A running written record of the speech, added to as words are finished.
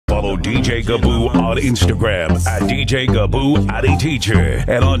Follow DJ Gabu on Instagram at DJ Gabu Addy Teacher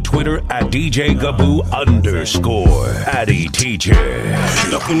and on Twitter at DJ Gabu _Addy Teacher.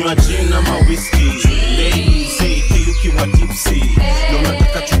 Nakunywa gin ama whiskey, ladies say ukiwa tipsy, na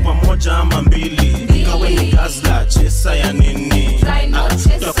unataka chupa moja ama mbili, kawe ni gazla chesa ya nini?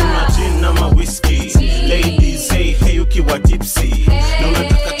 Nakunywa gin ama whiskey, ladies say ukiwa tipsy, na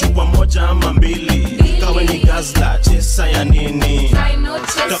unataka chupa moja ama mbili, kawe ni gazla chesa ya nini?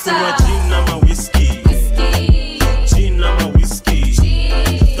 Nakunywa gin ama whiskey, gin ama whiskey,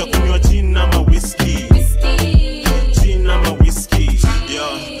 nakunywa gin ama whiskey, gin ama whiskey.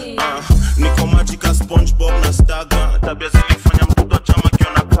 Niko magica SpongeBob na staga, tabia zilifanya mtoto chama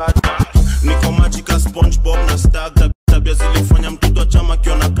kiona kada. Niko magica SpongeBob na staga, tabia zilifanya mtoto chama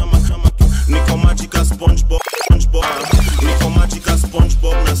kiona kama. Niko magica SpongeBob, niko magica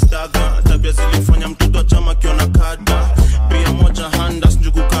SpongeBob na staga, tabia zilifanya mtoto chama kiona kada. Pia moja handas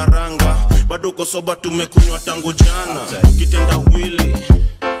njugu karanga, bado uko soba tumekunywa tangu jana. Kitenda wili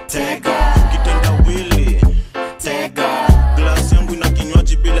tega, kitenda wili tega, glass yangu ina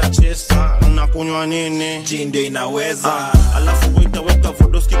kinywaji bila chesa. Unakunywa nini? Jinde inaweza. Alafu waitaweka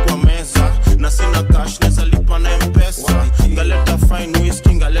vodoski kwa meza, na sina cash neza lipa na M-Pesa. Ngaleta fine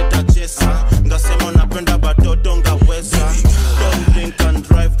whiskey, ngaleta chesa, ngasema napenda batoto ngaweza. Don't drink and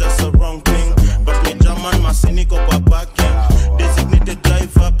drive, that's the wrong thing, but me German masiniko kwa parking. Designated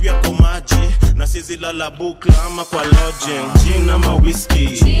driver pia kwa maji, na sizi lala bukla ama kwa lodging. Gin ama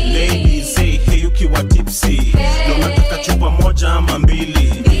whiskey, ladies say ukiwa tipsy, na unataka chupa moja ama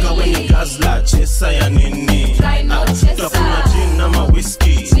mbili, kawe ni gazla chesa ya nini? Takunywa gin ama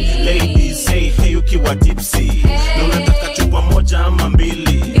whiskey, ladies say ukiwa tipsy, na unataka chupa moja ama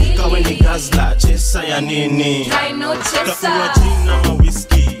mbili, kawe ni gazla chesa ya nini? Takunywa gin ama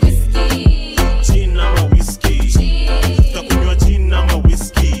whiskey, gin ama whiskey, takunywa gin ama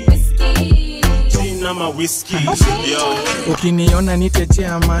whiskey, gin ama whiskey. Ukiniona nite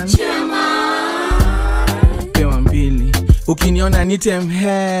chairman, pewa mbili. Ukiniona nite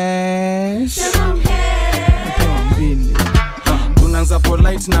mhesh, pewa mbili. Tunaanza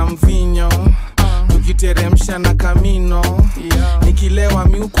polite na mvinyo, tukiteremsha na kamino. Nikilewa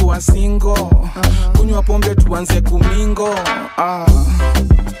miuku wa singo, kunywa pombe tuanze kumingo.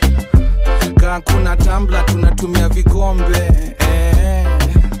 Kakuna tumbler tunatumia vikombe,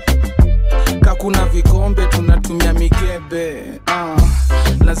 kakuna vikombe tunatumia mikebe.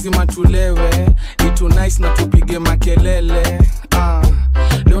 Lazima tulewe, itu nice na tupige makelele.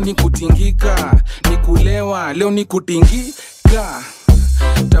 Leo ni kutingika, ni kulewa, leo ni kutingika.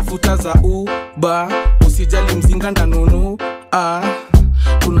 Tafuta za uba, usijali mzinga ndanunu.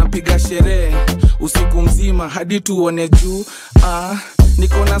 Tunapiga sherehe usiku mzima hadi tuone juu.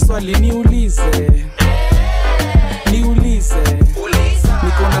 Niko na swali niulize, niulize.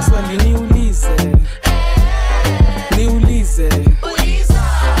 Niko na swali niulize, niulize.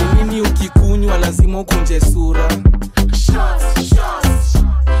 Nini ukikunywa lazima ukunje sura?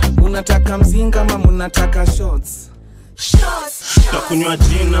 Unataka mzinga ama munataka shots? Takunywa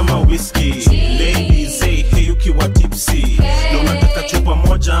gin ama whiskey, ladies say ukiwa tipsy, na unataka chupa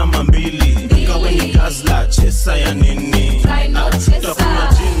moja ama mbili, kawe ni gazla chesa ya nini? Takunywa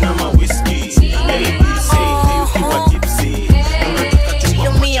gin ama whiskey, ladies say ukiwa tipsy, na unataka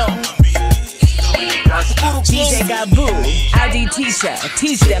chupa moja ama mbili, kawe ni gazla DJ Gabu, Addy Teacher,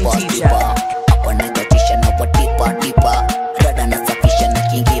 teach them teacher. Wanakatisha na watipa tipa, rada na safisha na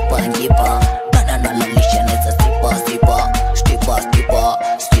kingipa ngipa, dada na lalisha na za stipa stipa, stipa stipa,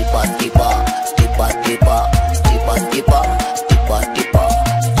 stipa stipa, stipa stipa, stipa stipa, stipa stipa,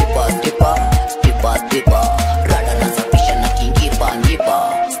 stipa stipa, stipa stipa, rada na safisha na kingipa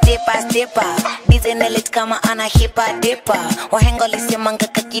ngipa, stipa stipa. Dizenelit kama ana hipa dipa, wahengo lisemanga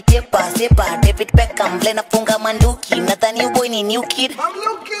kakitipa sipa. David Beckham blena funga manduki, nadhani boy ni new kid.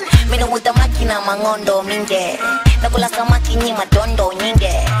 Mino muda makina mangondo minge, nakula samaki ni madondo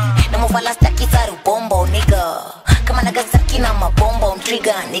nyinge, na mufala staki Ssaru bombo nigga. Kama Nagasaki na mabombo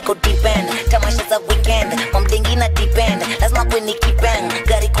mtrigger, niko depend, tamasha za weekend, mamdengi na depend, lazima kwe nikipeng.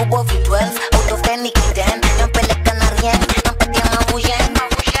 Gari kubwa V12, out of 10 nikiden, nampeleka na rien, nampatia mavuyen.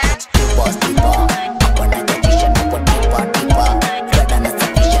 Stipa stipa, wanakatisha na watipa tipa, rada na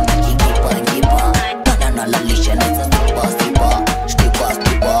safisha na kingipa ngipa, dada na lalisha na za stipa stipa, stipa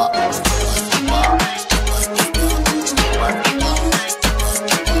stipa, stipa stipa, stipa stipa, stipa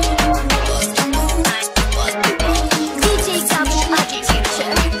stipa. DJ Gabu, Addy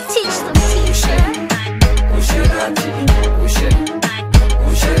Teacher, teach them teacher.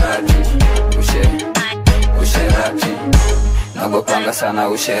 Usherati nagopanga sana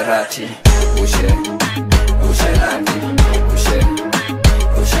usherati, usherati, usherati.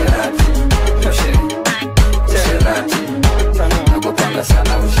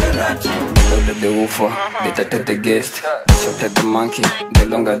 before, they tatted the guest. They shot at the monkey, the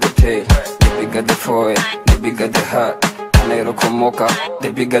longer the tail. The bigger the forehead, the bigger the heart. Kanairo komoka, the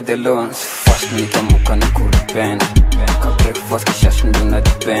bigger the loans. Fast nitamuka ni kuripenda. Ka breakfast kisha shindu na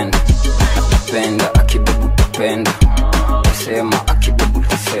depend. Napenda, akibebu tapenda. Tasema, akibebu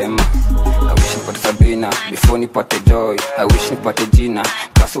tasema. I wish nipate Sabina, before nipate Joy. I wish nipate Gina,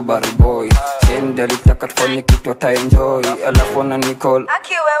 Kasubaru boy. Sende alitaka tufanye kitu ata enjoy. Alafu wana Nicole,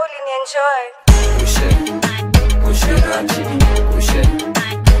 Aki wewe ulinienjoy. Usherati,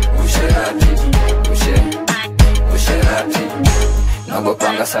 usherati.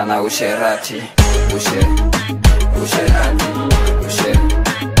 Nagopanga sana usherati. Usherati.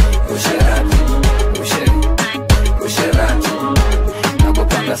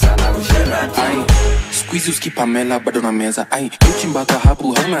 Nagopanga sana usherati. Squeeze uskipamela bado na meza. Ai, uchimbaga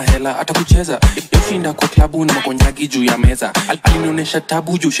habu hauna hela hata kucheza. Yoshinda kwa klabu na makonyagi juu ya meza. Alinionyesha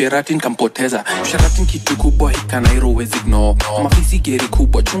tabu juu usherati nikampoteza. Usherati kitu kubwa hikanairo wezi ignore. Mafisi geri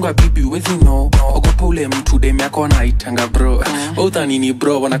kubwa chunga bibi wezi no. Ogopa ule mtu demi yako wanaitanga bro. Udhani ni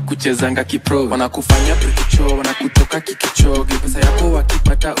bro wanakuchezanga kipro. Wanakufanya prikicho, wanakutoka kikichoge. Pesa yako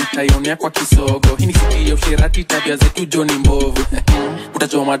wakipata utaionea kwa kisogo. Hii ni siti ya usherati, tabia zetu Johnny mbovu.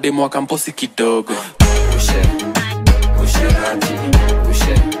 Utajua mademo wa kamposi kidogo. Usherati.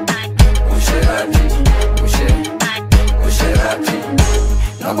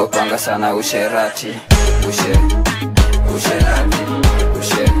 Nagopanga sana usherati. Usherati.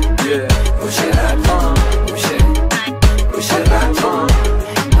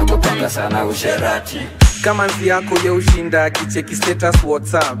 Nagopanga sana usherati. Kama nzi yako ya ushinda kicheki status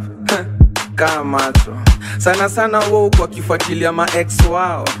WhatsApp. Kama macho sana wao kwa kifuatilia ma ex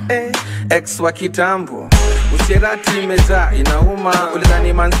wao. Ex wa kitambo. Usherati imejaa inauma.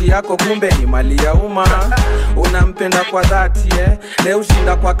 Ulidhani manzi yako kumbe ni mali ya umma. Unampenda kwa dhati leo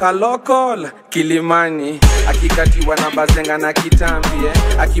ushinda kwa kalokol Kilimani. Akikatiwa na bazenga na kitambi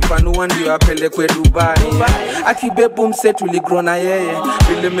akipanua ndio apelekwe Dubai. Akibebu msetu ligro na yeye.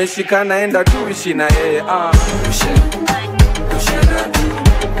 Vile meshikana enda tuishi na yeye.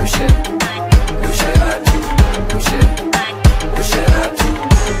 Usherati.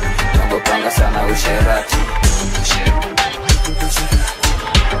 Nagopanga sana usherati.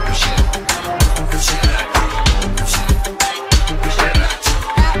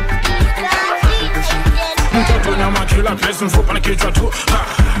 Mtoto nyama kila place mfupa na kichwa tu.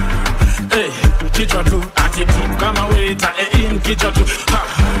 Kichwa tu. Attitude kama waiter in kichwa tu.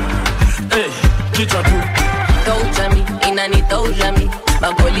 Kichwa tu. Toujami, inani toujami.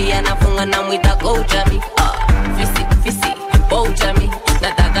 Magoli yanafunga na mwita koujami. Fisi, boujami.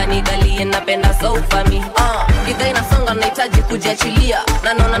 Nataka nigalie napenda soufami. Gita inasonga unahitaji kujiachilia.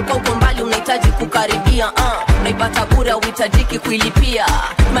 Na naona niko uko mbali unahitaji kukaribia. Unaipata bure uhitajiki kuilipia.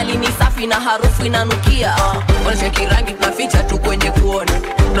 Mali ni safi na harufu inanukia. Wanacheki rangi tunaficha tu kwenye kuona.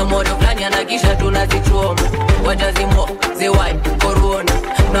 Na moyo fulani anagisha tunazichuoma. Wajazimo, zewai, korona.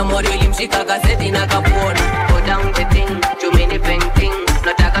 Na moyo ilimshika gazeti na kapuona. Go down the thing, jumini painting.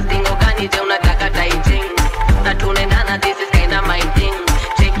 Nataka singo gani je unataka daijing. Na tunaendana this is kinda my thing.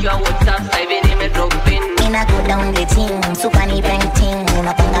 Check your WhatsApp, saivi nimedropin. Ina go down the team, super ni painting.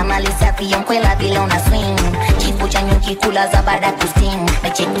 Unapanga mali safi yonkwela vile una swing. Chifu cha nyuki kula za bada kusting. Na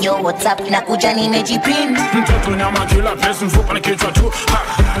check your WhatsApp inakuja nimejipin. Mtoto nyama kila place mfupa na kichwa tu.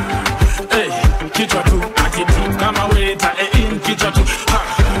 Kichwa tu. Attitude kama waiter in kichwa tu.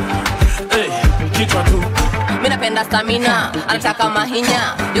 Kichwa tu. Mina penda stamina, anataka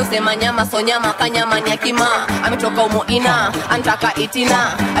mahinya. Yosema nyama so nyama kanyama ni akima. Ametoka umoina, anataka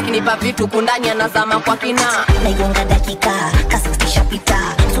itina. Akinipa vitu kundani anazama kwa kina. Naigonga dakika, kasistisha pita.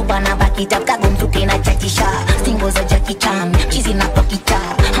 Suba na bakita, kagomzuke na chachisha. Singo za Jackie Chan, chizi na pakita.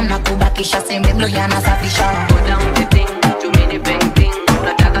 Hamna kubakisha sembe mlo ya nasafisha. Go down the thing, jumini painting.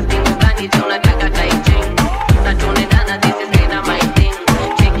 Nataka singo gani je unataka daijing. Na tunaendana this is kinda my thing.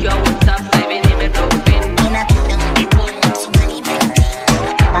 Check your WhatsApp, saivi nimedropin.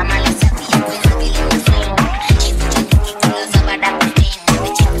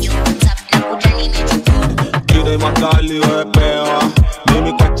 Makali wepewa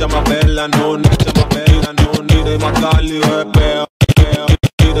mimi kwacha mabela no nacha mabela no nide makali wepewa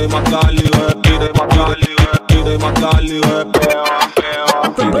nide makali wepewa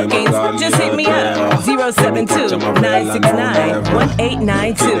For bookings, just hit me up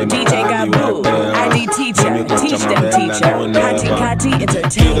 072-969-1892. DJ Gabu, ID teacher, teach them teacher. Kati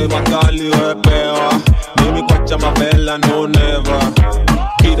entertainment. Nide makali wepewa mimi kwacha mabela no never.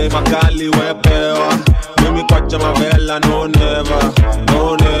 Nide makali wepewa mimi kwacha mavela no never.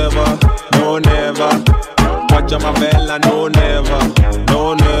 Kwacha mavela no never.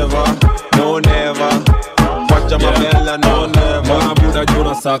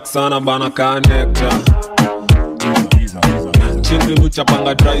 sak sana bana connecta chini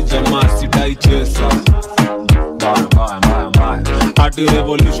muchapanga dry jamaa sidai chesa Ati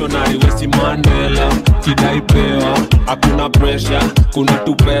revolutionary wesi Mandela kidai pewa, hakuna pressure, kuna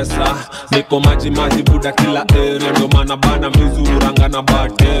tu pesa. Niko maji buda kila area, ndo mana bana mizuranga na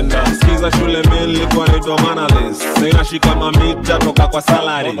bartender. Skiza shule nilikuwa naitwa Manales, sina shika mamita toka kwa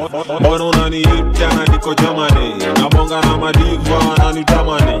salary. Mbona unaniita na niko Germany, nabonga na madiva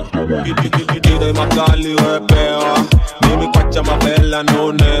wananitamani. Kidai makali wepewa, mimi kwacha mabela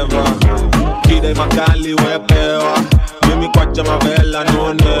no never. Kidai makali wepewa, mimi kwacha mabela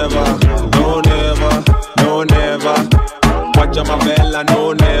no never, no never, no never. Kwacha mabela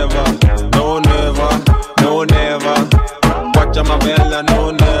no never, no never, no never. Kwacha mabela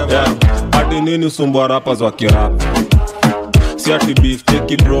no never. Ati nini usumbua rappers wa kirap? Si ati beef,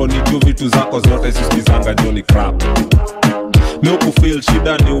 cheki bro, ni tu vitu zako zote sisikizanga Johnny crap. Miu feel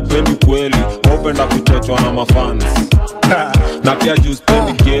shida ni upendi kweli, upenda kuchochwa na mafans. Na pia juice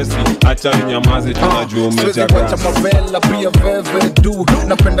pendi kesi, acha ninyamaze tunajua umeja gas. Kwacha mabela pia veve du,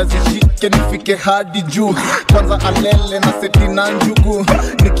 napenda zishike nifike hadi juu. Kwanza alele na seti na njugu,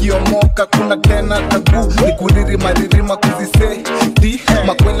 nikiomoka kuna tena tagu. Nikuriri maririma kuzise di,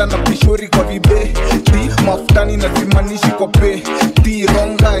 makwela na pishori kwa vibe di, mafutani na simanishi kwa pe di,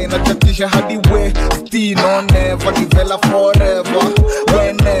 ronga inachatisha hadi we sti. No never, nivela forever,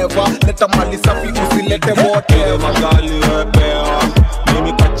 whenever. Leta mali safi usilete whatever. Magali wepewa,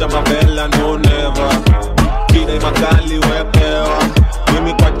 mimi kwacha mabela no never. Kidai magali wepewa,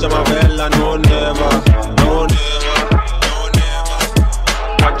 mimi kwacha mabela no never, no never, no never.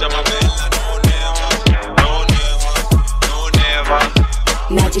 Kwacha mabela no never, no never, no never.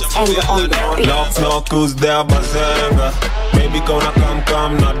 Magic's anger on the beat. Locks knuckles there bazenga, baby kauna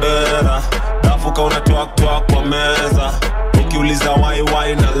kam na dera. Dafu kauna twak kwa meza, ukiuliza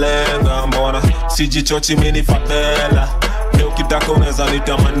why na lenga. Mbona sijichochi mini fatela, leo ukitaka unaweza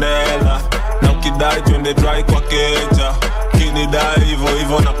nita Mandela. Na ukidai twende dry kwa keja, kinidai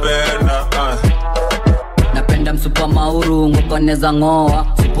hivyo napenda. Napenda msupa mauru, ngoko neza ngoa.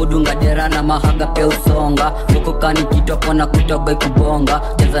 Supudunga dera na mahaga pia usonga. Ngoko kani kitu apona kutoga ikubonga.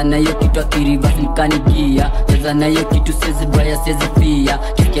 Cheza na hiyo kitu akirivas nikanigia. Cheza na hiyo kitu sezi baya sezi pia.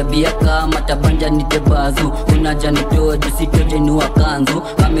 Kikia bia kama tabanja nitebazu. Unaja nitoa jusitote nuwa kanzu.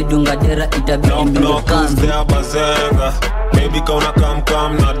 Kamedunga dera itabidi mbingo kanzu. Baby kauna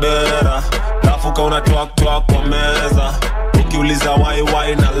kam na dera. Dafu kauna twak kwa meza, ukiuliza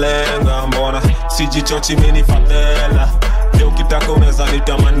why na lenga. Mbona sijichochi mini fatela, leo ukitaka unaweza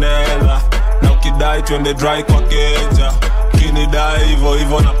nita Mandela. Na ukidai twende dry kwa keja, kinidai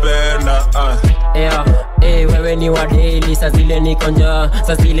hivyo napenda. Yeah, wewe ni wa daily, saa zile niko njaa,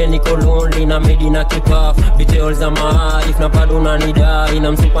 saa zile niko lonely na medi na kipaf. Details za maarif na bado unanidai,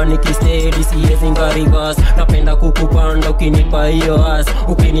 na msupa nikistedi siwezi ngarivas. Napenda kukupanda ukinipa hiyo ass,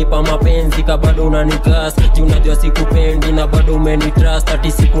 ukinipa mapenzi ka bado unanikas. Juu unajua sikupendi na bado umenitrust,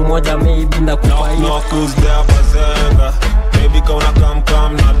 ati siku moja maybe ndakupa hiyo. Knuckles there bazenga, baby kauna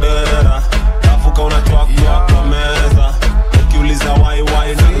kam na dera. Dafu kauna twak kwa meza, ukiuliza why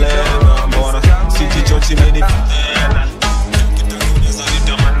na lenga. Mbona sijichochi mini fatela, ukitaka unaweza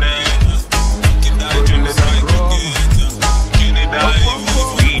nita Mandela. Ukidai twende dry kwa keja, kinidai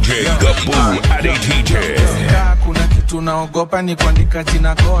hivyo. DJ Gabu ADTJ. Kuna kitu naogopa ni kuandika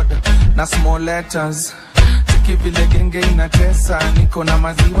jina code na small letters. Cheki vile genge inatesa, niko na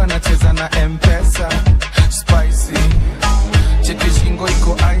maziwa nacheza na M-Pesa. Spicy, cheki shingo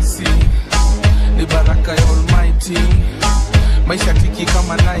iko icy, ni baraka ya Almighty. Maisha tiki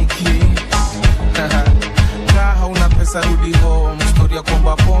kama Nike. Kaha una pesa rudi home, story ya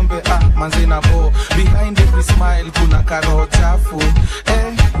kuomba pombe manze na bo. Behind every smile kuna karo chafu,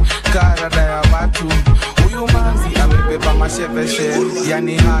 karada ya watu. Huyu manzi amebeba masheveshe,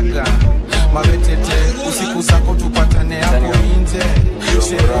 yani haga mabetete. Usiku sako tupatane hapo nje,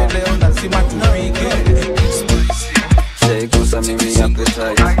 sherehe leo lazima tupige. Shaigusa mimi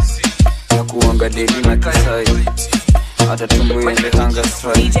appetite, na kuanga daily na kisai. Hata tumbo yende hunger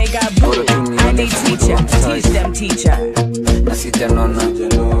strike. DJ Gabu, AD teacher, teach them teacher. Nasijanona,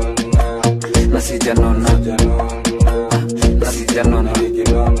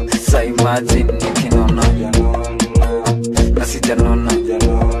 sa imagine nikinona. Nasijanona,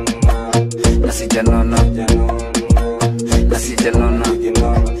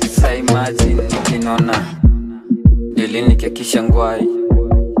 sa imagine nikinona. Dili nikekisha ngwai,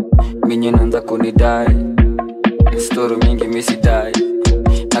 minyo nanza kunidai. Story mingi misidai,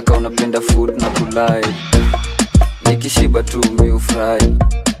 naka unapenda food na kulai. Nikishiba tu miufrai,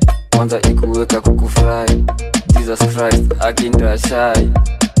 kwanza ikuweka kukufrai. Jesus Christ akintoa shai,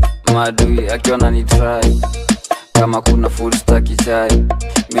 maadui akiona ni try. Kama kuna full stack chai,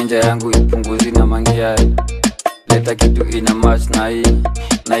 minja yangu ipunguzi na mangiai. Leta kitu ina match na hii,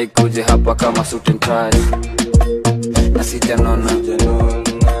 na ikuje hapa kama suit and tie. Na sijanona,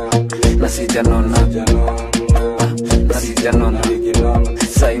 na sijanona, na sijanona.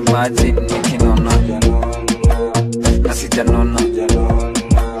 Sa imagine nikinona. Na sijanona,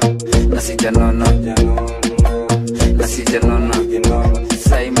 na sijanona, na sijanona.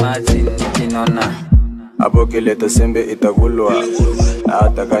 Sa imagine nikinona. Hapo kileta sembe itagulwa, na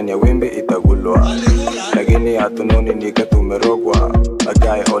hata kanya wimbi itagulwa. Lakini hatunoni nika tumerogwa,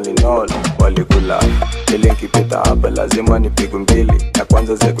 magaya all in all walikula. Ili nkipita hapa lazima nipigwe mbili, na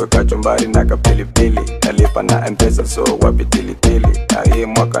kwanza zekwe kachumbari na kapilipili. Nalipa na M-Pesa so wapi tilitili, na hii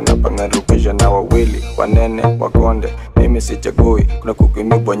mwaka napangarukisha na wawili. Wanene, wakonde, mimi sichagui. Kuna kuku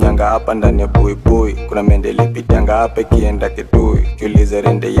imebonyanga hapa ndani ya buibui. Kuna mende lipitanga hapa kienda Kitui. Kiulize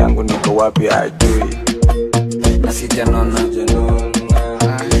rende yangu niko wapi hajui. Na sijanona,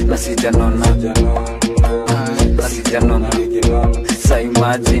 na sijanona, na sijanona. Sa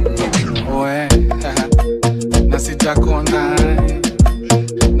imagine oe, na sijakona,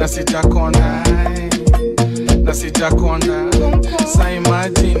 na sijakona, na sijakona. Sa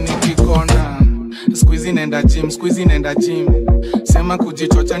imagine nikikona. Squeezy nenda gym, squeezy nenda gym. Sema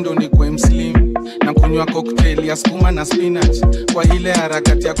kujichocha ndo nikwe mslim. Na kunywa cocktail ya skuma na spinach. Kwa ile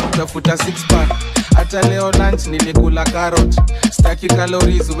harakati ya kutafuta six pack. Hata leo lunch nilikula carrot. Staki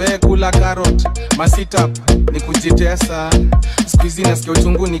calories, we kula carrot. Ma-sit up, ni kujitesa. Squeezy nasikia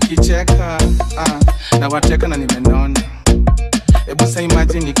uchungu nikicheka. Na wateka na nimenona. Ebu sa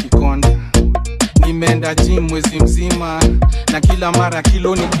imagine nikikonda. Nimeenda gym mwezi mzima. Na kila mara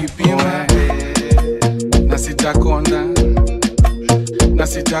kilo nikipima. Na sijakonda, na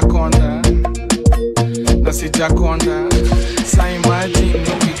sijakonda, na sijakonda. Sa imagine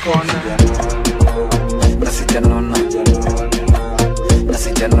nikikonda. Na sijanona, na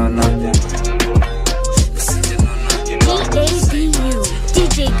sijanona. DABU,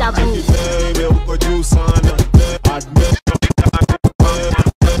 DJ Gabu. Baby, uko juu sana. Admission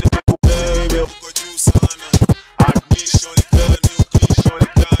uko juu sana. Admission uko juu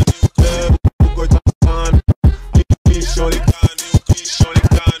sana.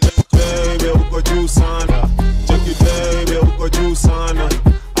 Baby, uko juu sana. Check it baby, uko juu sana.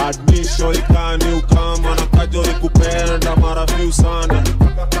 Admission ikani ukama na kajo nikupenda mara few sana.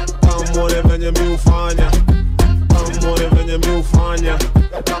 Kamone venye mi ufanya, kamone venye mi ufanya,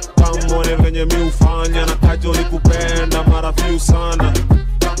 kamone venye mi ufanya na kajo nikupenda mara few sana.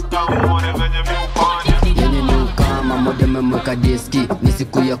 Kamone venye mi ufanya. Yenye ni ukama mode memweka diski. Ni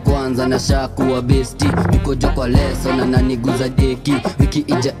siku ya kwanza na shakuwa besti. Niko jo kwa leso na naniguza deki. Wiki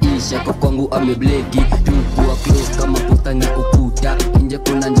ijaisha kwa kwangu amebleki. Tukuwa close kama posta ni ukuta. Nje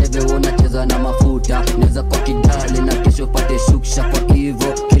kuna njeve wona cheza na mafuta. Neza kwa kidale na kesho pate shuksha. Kwa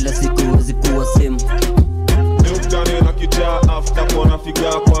hivo kila siku wezi kuwa same. Niukani na kicha after kona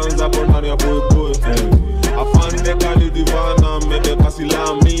figa kwanza kondani ya boy boy. Afande kali divana mede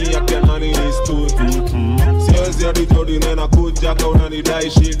kasilami ya kenani nistui. Siwezi hadi jodi nena kuja kauna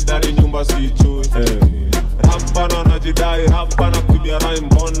nidai shida ni nyumba sijui. Rapa na najidai rapa na kuibia rai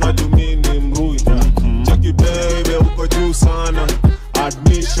mbona jumini mrui. Cheki baby uko juu sana.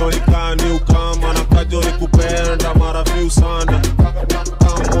 Admission ikani ukama na kajo nikupenda mara few sana.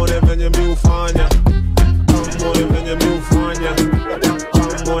 Kamone venye mi ufanya, kamone venye mi ufanya,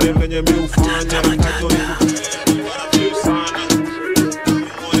 kamone venye mi ufanya na kajo nikupenda mara few sana.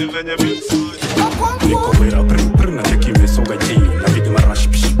 Kamone venye mi ufanya. Niko wera brr na cheki mesoga jini. Na vidi marash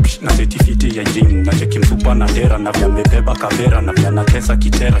pish pish na certificate ya jini. Na cheki msupa na dera na vya mebeba kavera. Na vya natesa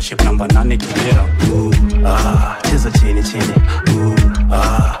kitera shape namba 8 kibera. Cheza chini chini.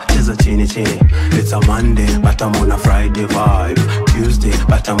 Cheza chini chini. It's a Monday but I'm on a Friday vibe. Tuesday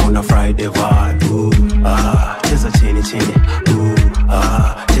but I'm on a Friday vibe. Cheza chini chini.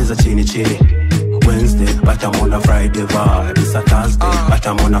 Cheza chini chini. Wednesday but I'm on a Friday vibe. It's a Thursday but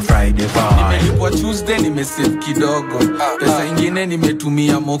I'm on a Friday vibe. Nimelipwa Tuesday nimesave kidogo. Pesa ingine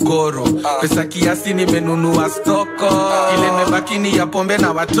nimetumia mokoro. Pesa kiasi nimenunua stoko. Ile nimebaki ni ya pombe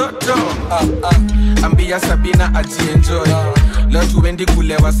na watoto. Ambia Sabina ajienjoy. Leo tuendi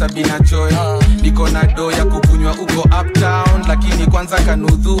kulewa Sabina joy. Niko na do ya kukunywa uko uptown. Lakini kwanza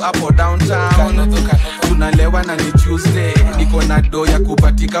kanudhu hapo downtown. Tunalewa na ni Tuesday. Niko na do ya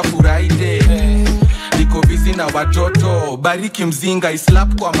kupatika Friday. Niko busy na watoto. Bariki mzinga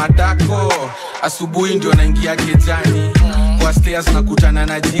islap kwa madako. Asubuhi ndio naingia kejani. Kwa stairs nakutana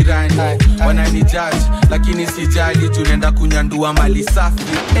na jirani. Wanani judge lakini sijali. Tunaenda kunyandua mali safi.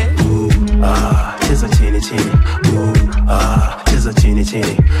 cheza chini chini. Cheza chini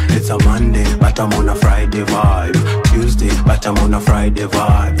chini. It's a Monday, but I'm on a Friday vibe. Tuesday, but I'm on a Friday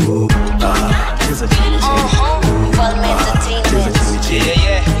vibe. Cheza chini chini. Cheza chini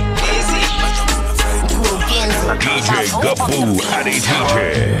chini. DJ Gabu hadi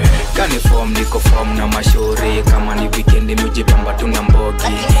teacher. Kani form niko form na mashauri. Kama ni weekend mujibamba tuna mbogi.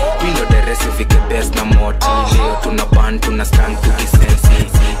 Window the rest ufike best na moti. Leo tuna band tuna stand tukisensi.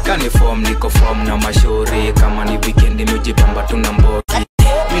 Kani form niko form na mashauri. Kama ni weekend mujibamba tuna mbogi.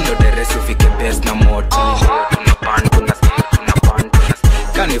 Window the rest ufike best na moti. Leo tuna band tuna stand tuna band tuna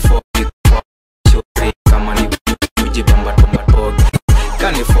stand. Kani form niko form mashauri. Kama ni mujibamba tuna mbogi.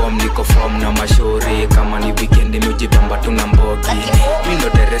 Kani form niko form na mashauri. Kama ni weekend mujibamba tuna mbogi. Window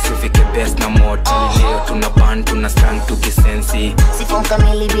the rest ufike best na moti. Leo tuna band tuna stand tukisensi. Sifon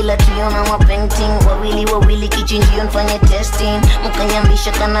kamili bila trio na mapainting. Wawili kichinjio nfanye testing.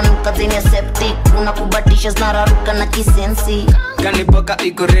 Mkanyambisha kana nuka zeni ya septic. Unakubatisha znararuka na kisensi. Kani boka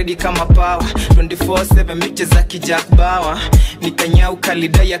iko ready kama power 24/7 miche za kijak bawa. Nikanyau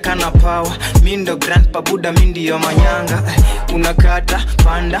kalidaya kana power. Mindo grandpa buda mindi yo manyanga. Unakata,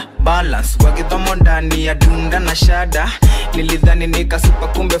 panda, balance. Wakithomo ndani ya dunda na shada. Nilidhani nika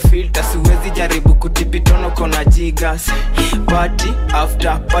super kumbe filter. Siwezi jaribu kutipitono kona jigas. Party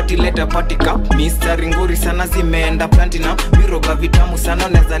after party later party cup. Mistari nguri sana zimeenda platinum. Miroga vitamu sana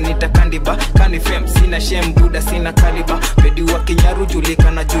neza nita kandiba. Kani fame sina shame buda sina kaliba. Bedi wa kinyaru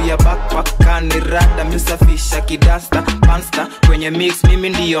julikana juu ya backpack. Kani rada miusafisha kidasta. Pansta kwenye mix mimi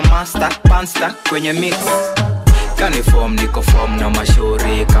ndiyo master. Pansta kwenye mix. Kani form niko form na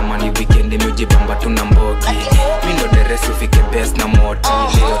mashauri. Kama ni weekend mujibamba tuna mbogi. Mindo the rest ufike best na moti.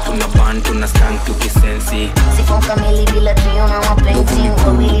 Leo tuna band tuna stand tukisensi. Sifon kamili bila trio na mapainting.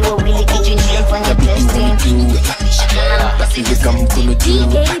 Wawili kichinjio nfanye testing. Weka mkono juu.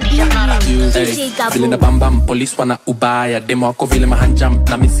 Vile na bambam police wana ubaya. Demo wako vile mahanjam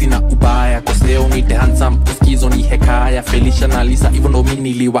na misi na ubaya. Koseo nite handsome kuskizo ni hekaya. Felicia na Lisa hivyo ndo mimi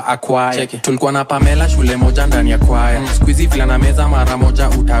niliwa acquire. Tulikuwa na Pamela shule moja ndani ya kwaya. Squeezy vile na meza mara moja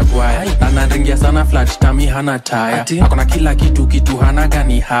utagwaya. Anaringia sana flat tami hana taya. Hakuna kila kitu hana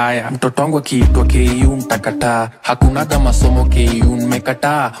gani haya. Mtoto wangu akiitwa KU mtakataa. Hakunaga masomo KU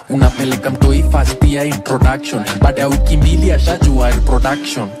nimekataa. Unapeleka mtoi first year introduction. Baada ya wiki mbili ashajua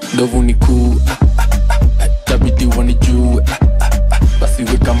reproduction. Ndovu ni kuu tabidi wanijue. Basi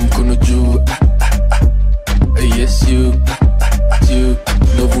weka mkono juu. Yes you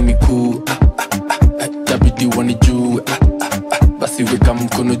ndovu ni kuu tabidi wanijue. Basi weka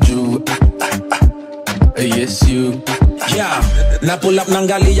mkono juu. Yes you yeah, na pull up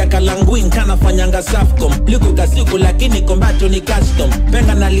nangalia kalanguin kana fanyanga Safcom. Liku kasiku lakini kombato ni custom.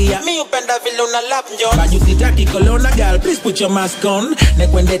 Penga nalia mi upenda vile una lap njo. Baju sitaki kolona girl please put your mask on.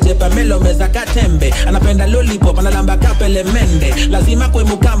 Nekwendete Pamelo meza katembe. Anapenda lollipop analamba kapele mende. Lazima kwe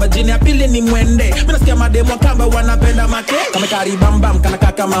mukamba jini ya pili ni mwende. Minasikia mademo kamba wanapenda make. Kame kari bambam kana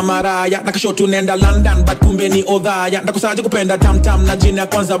kaka mamaraya. Nakashotu nenda London but kumbe ni Odhaya. Ndakusaji kupenda tam na jini ya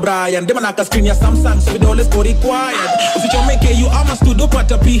kwanza Brian. Dema naka screen ya Samsung so vidole score required. Usichomeke you ama studio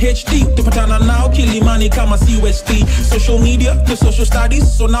pata PhD. Tupatana nao Kilimani kama CUST. Social media to social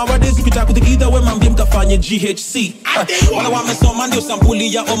studies. So nowadays ukitaka kutikida we mambie mkafanye GHC. Wala wamesoma ndio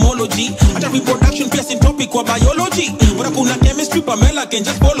sampuli ya homology. Hata reproduction pia si topic kwa biology. Bora kuna chemistry Pamela can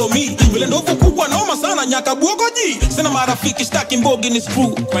just follow me. Vile ndovu kubwa noma sana nyaka buogoji. Sina marafiki staki mbogi ni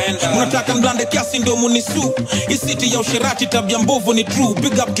screw. Unataka mblande kiasi ndio munisu. Hii city ya usherati tabia mbovu ni true.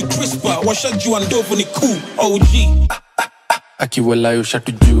 Big up to Crispa washajua ndovu ni cool. OG akiwalayo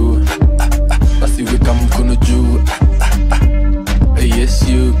shatu juu. Basi weka mkono juu. Yes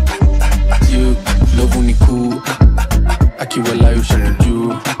you ndovu ni kuu akiwalayo shatu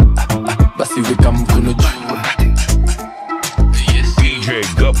juu. Basi weka mkono juu. DJ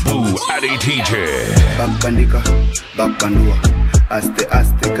Gabu hadi teacher. Bakandika bakandua.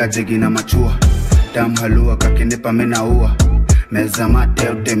 Aste kajegi na machua. Tamhalua kakende pamenaua. Meza mate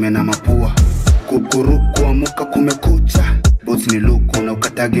uteme na mapua. Kukuruku amuka kumekucha. Boss ni luku na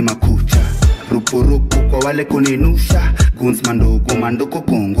ukatagi makucha. Rupurupu kwa wale kuninusha. Guns manduku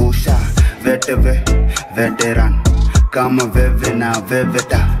kungusha. Veteran kama veve na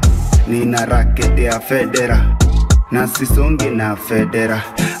veveta. Nina rakete ya federa. Na sisongi na federa.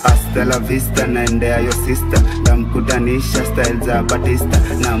 Hasta la vista naendea yo sister. Tamkutanisha style za Batista.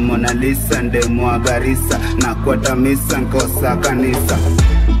 Na Mona Lisa nde muagarisa. Na kwa tamisa nkosa kanisa.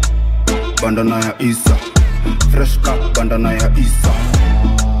 Bandana ya Isa fresh cup, bandana ya Isa.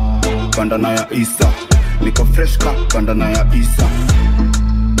 Bandana ya Isa niko fresh cup, bandana ya Isa.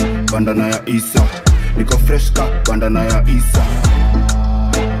 Bandana ya Isa niko fresh cup, bandana ya Isa.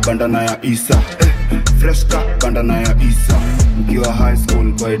 bandana ya Isa fresh ka bandana ya Isa mkiwa high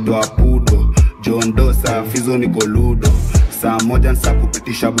school kwa itwa Pudo John Dosa Fizo niko Ludo saa moja nsa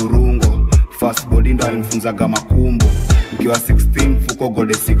kupitisha burungo fast body ndo alimfunzaga makumbo mkiwa 16 fuko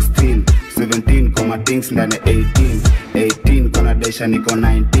gode 16 17 koma things ndani 18 kona daisha niko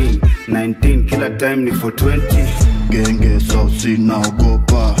 19 kila time ni 420 genge sausi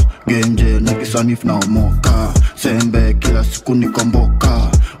naogopa genje na kisanif naomoka sembe kila siku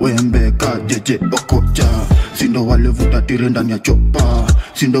nikomboka wembe ka jeje okocha sindo wale vutatire ndani ya chopa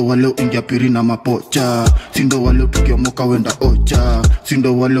sindo wale ingia piri na mapocha sindo wale tukiomoka wenda ocha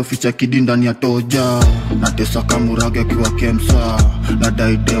sindo wale ficha kidi ndani ya toja natesa kamurage kiwa kemsa na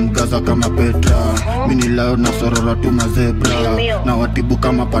daidem gaza kama Petra mini lao na sorora tu mazebra na watibu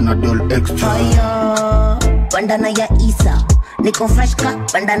kama Panadol extra bandana ya Isa niko fresh ka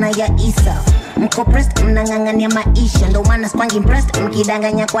bandana ya Isa mko pressed mnangangania maisha ndo maana spangi impressed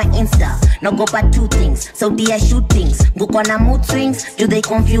mkidanganya kwa Insta nagopa two things sauti ya shootings nguko na mood swings do they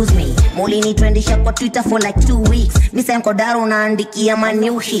confuse me mulini trendisha kwa Twitter for like 2 weeks misa nkodaro naandikia ma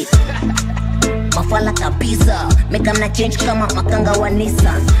new hit mafala kabisa meka mna change kama makanga wa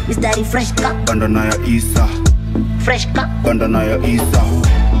Nissan mistari fresh ka bandana ya Isa fresh ka bandana ya Isa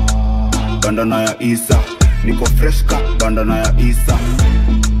bandana ya Isa niko fresh ka bandana ya Isa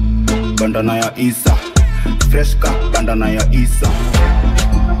bandana ya Isa fresh ka bandana ya Isa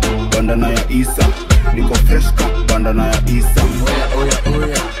bandana ya Isa niko fresh ka bandana ya Isa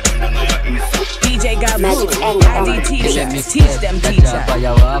bandana ya Isa DJ Gabu ID teacher teach them teacher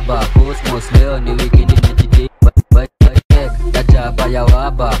ya waba Cosmos leo ni weekend ni ya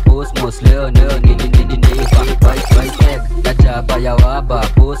waba Cosmos leo ni ya waba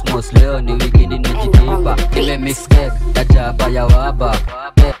Cosmos leo ni weekend nimejidipa ile mix cake ya waba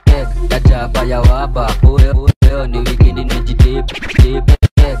ya waba leo ni weekend nimejidipa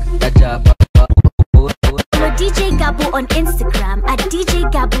Follow DJ Gabu on Instagram at DJ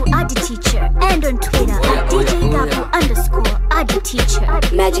Gabu Teacher and on Twitter at DJ Gabu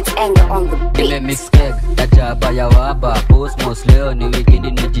 _Teacher. Magic's anger on the beat. Ile mix cake ya waba Cosmos leo ni weekend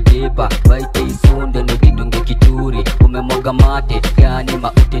nimejidipa waite isunde ndo kidunge kituri umemwaga mate yani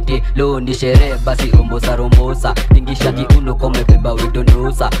mautete leo ni sherehe basi rombosa tingisha kiuno kome beba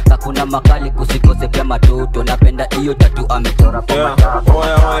wedonosa hakuna makali kusikose pia matoto napenda hiyo tatu amechora kwa matatu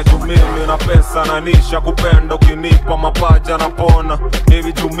oya tumimi na pesa na nisha kupenda ukinipa mapaja napona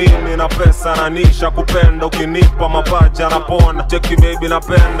hivi tumimi na pesa na nisha kupenda ukinipa mapaja napona cheki baby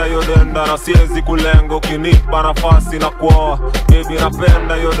napenda yo denda na siezi kulenga ukinipa nafasi na kuoa baby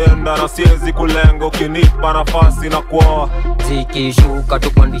napenda yo denda na siezi kulenga ukinipa nafasi na kuoa zikishuka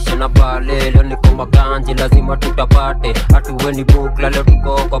tupandishe na pale leo niko maganji lazima tutapate hatuweni bukla leo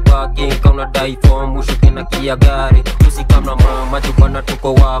tuko kwa parking kauna dai form ushuke na kia gari usikamna mama tukana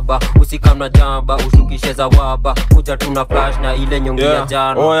tuko waba usikamna jamba ushukishe za waba kuja tuna flash na ile nyongi ya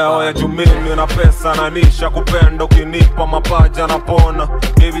jana oya tumimi na pesa na nisha kupenda ukinipa mapaja napona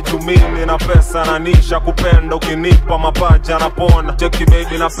hivi tumimi na pesa na nisha kupenda ukinipa mapaja napona cheki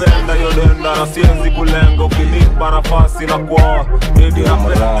baby napenda yo denda na siezi kulenga ukinipa nafasi na kuoa baby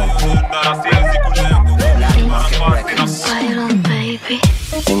napenda na siezi kulenga ukinipa nafasi na kuoa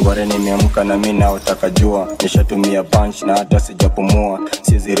Ingware nimeamka na mimi naotaka jua nishatumia punch na hata sijapumua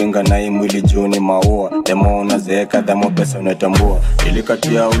siezi ringa na hii mwili juu ni maua demo unazeeka demo pesa unatambua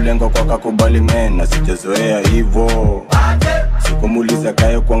ilikatia ulengo kwa kakubali men na sijazoea hivyo sikumuliza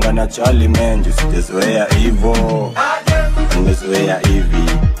kae kuanga na Charlie men juu sijazoea hivyo nimezoea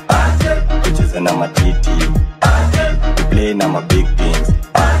hivi kucheza na matiti play na ma big things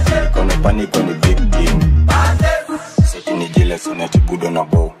kono panic ni victim seti ni jealous unatibudo na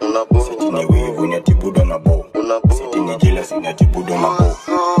bow seti ni wivu unatibudo na bow seti ni jealous unatibudo na bow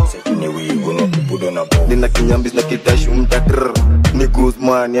seti ni wivu unatibudo na bow nina kinyambis na kitashu mtatr ni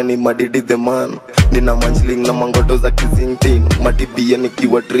Guzman yani madidi the man nina manchling na mangoto za kizingting matibia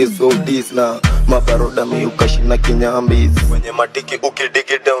nikiwa tresotis na mabaroda miukashina kinyambis kwenye matiki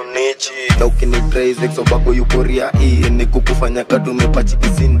ukidigi down nichi na ukini trace exo bako yukoria hii ni kukufanya kadume pachi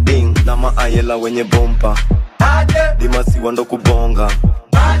kizinding na maayela wenye bomba dimasi wando kubonga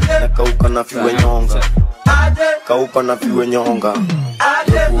na kauka na fiwe nyonga kauka na fiwe nyonga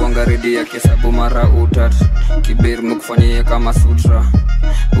kuanga redi ya kesabu mara utat kibir mkufanyie kama sutra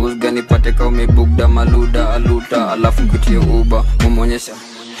uzgani pate ka umebugda maluda aluta alafu kutie uba mumonyesha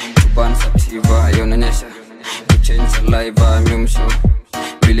chupan sativa yonenesha kuchange saliva mumsho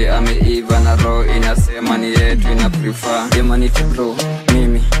vile ameiva na roho inasema ni yetu ina prefer demanite bro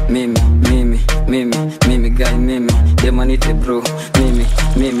mimi guy mimi demanite bro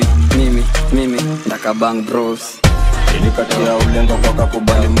mimi ndaka bang bros Nilikatia ulengo kwa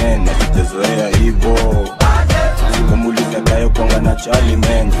kakubali men, sijazoea hivo. Simuliza kayo konga na chali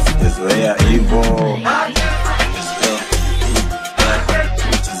men, sijazoea hivo.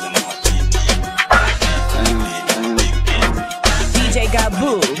 DJ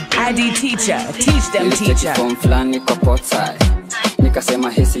Gabu, ID teacher, teach them teacher. Form flani kwa potsa,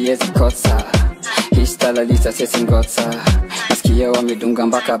 nikasema hisi yezi kotsa. Hii style lisa sesi ngotsa, nasikia wamedunga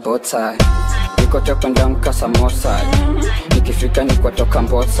mpaka botsa. Nikotoka ndamka samosa, nikifika nikotoka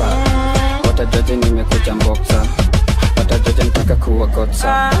mbotsa. Watajoje nimekuja mboksa, watajoje nitaka kuwa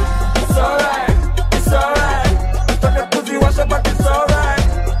gotsa. It's alright, it's alright. Nitaka kuziwasha but it's alright.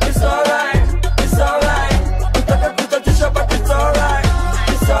 It's alright, it's alright. Nitaka kuchachisha but it's alright.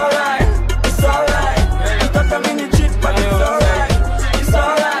 It's alright, it's alright. Nitaka mini cheat but it's alright. It's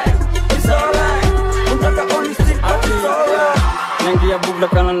alright, it's alright. Nitaka only stick but it's alright. Nengi ya bubla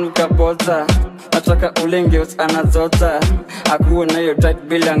kana nuka botsa, nataka ulengeos anazota. Akuwa na yo tight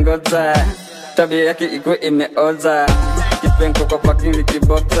bila ngota, tabia yake iko imeoza. Kipengo kwa pakini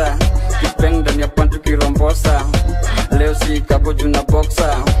kibota, kipeng ndani ya pantu kirombosa. Leo si kaboju na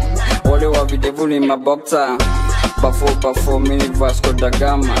boxa, wale wa videvu ni maboksa. Bafo mini Vasco da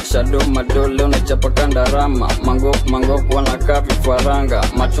Gama, shadow madole leo nachapa kandarama. Mangop wanakaa vifaranga,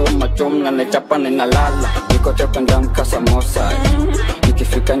 machom na nachapa ninalala. Nikotoka ndamka samosa,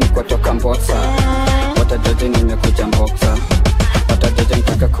 nikifika nikotoka mbotsa. Watajoje nimekuja mboksa, watajoje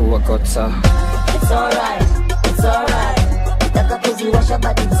nitaka kuwa gotsa. It's alright, it's alright. Nitaka kuziwasha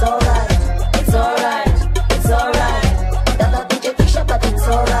but it's alright. It's alright, it's alright. Nitaka kuchekisha but it's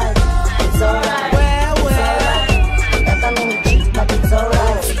alright. It's alright, it's alright. Nitaka mini cheat but it's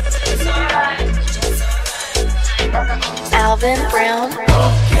alright. It's alright. Alvin Brown.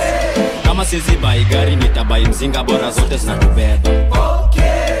 Kama sizi bai gari nitabai mzinga bora zote zinatubeba.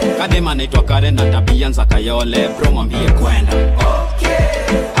 Kadema naitwa Karen na tabia nza Kayole, bro mwambie kwenda.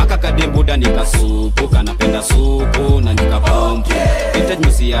 Haka kadembuda nikasupu, kanapenda supu na nikapompu. Vintage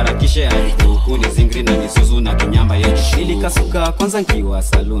msiharakishe alikuku, ni zingri na nisuzu na kinyamba yetu. Nilikasuka kwanza nkiwa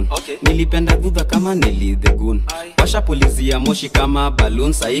saloon, nilipenda dhudha kama Nelly the Goon. Washa polizia moshi kama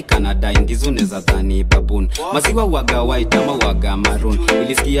balloon, sahi Canada indizu neza dhani baboon. Maziwa waga white ama waga maroon,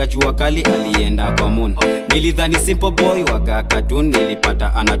 nilisikia jua kali alienda kwa moon. Nilidhani simple boy waga cartoon,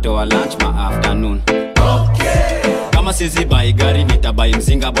 nilipata anatoa lunch ma afternoon. Kama sizi bai gari nitabai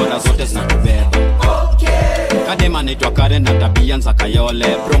mzinga bora zote zinatubeba. Kadema naitwa Karen na tabia nza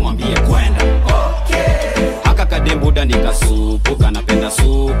Kayole, bro mwambie kwenda. Haka kadembuda nikasupu, kanapenda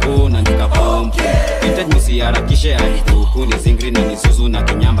supu na nikapompu. Vintage msiharakishe alikuku, ni zingri na nisuzu na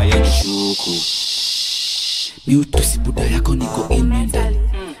kinyamba yetu shuku. Miutusi buda yako niko inmental,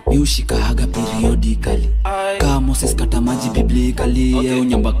 miushika haga periodically. Kama Moses kata maji biblically, yeo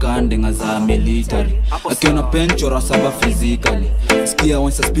nyamba kande ngaza military. Akiona penchora saba physically, sikia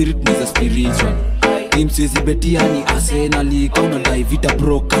once spirit neza spiritual. Team sizi betia ni arsenali, kauna dai vita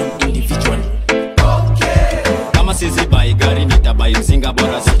broken individually. Kama sizi bai gari nitabai mzinga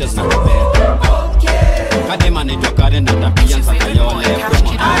bora zote zinatubeba. Kadema naitwa Karen na tabia nza Kayole, bro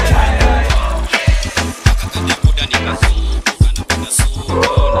mwambie kwenda.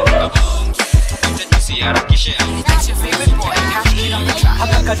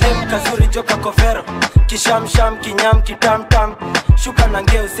 Haka kadem kazuri joka kovero, kishamsham kinyam kitamtam. Shuka na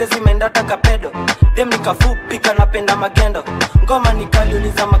ngeo sezi mendata kapedo, dem nikafupi kanapenda magendo. Ngoma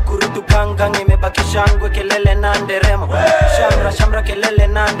nikaliuliza makurutu gangang, imebakisha ngwe kelele na nderemo. Shamra kelele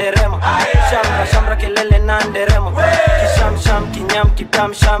na nderemo, shamra kelele na nderemo. Kishamsham kinyam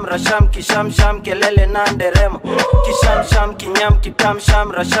kitam shamra kishamsham kelele na nderemo. Kishamsham kinyam kitam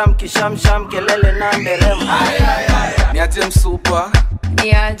shamra kishamsham kelele na nderemo. Niaje msupa,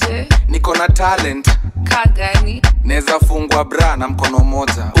 niaje, niko na talent kagani, neza fungwa bra na mkono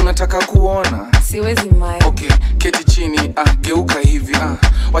moja. Unataka kuona? Siwezi mai. Okay, keti chini, geuka hivi,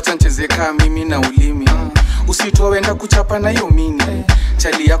 wacha nicheze kama mimi na ulimi. Usitoe enda kuchapa na hiyo mini.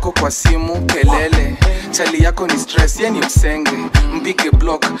 Chali yako kwa simu kelele, chali yako ni stress, ye ni msenge. Mpige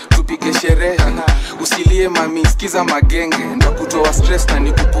block, tupige sherehe. Usilie mami, sikiza magenge, ndakutoa stress na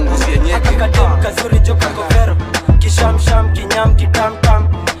nikupunguzie nyege. Akakadem kazuri joka kovero, kishamsham kinyam kitamtam.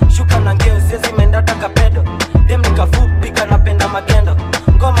 Shuka na ngeo sezi mendata kapedo, dem nikafupi kanapenda magendo.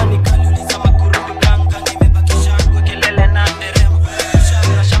 Ngoma nikaliuliza makurutu ganga, nimebakisha ngwe kelele na nderemo.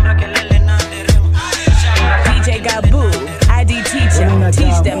 Shamra kelele na nderemo. DJ Gabu, ID teacher,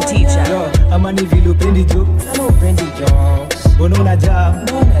 teach them teacher. Ama ni vile upendi jo, ama upendi jo. Bono unajaa,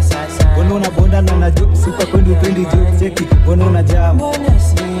 mbona sasa? Bono unabonda na najo, sipa kwendi upendi jo. Cheki, bono unajaa, mbona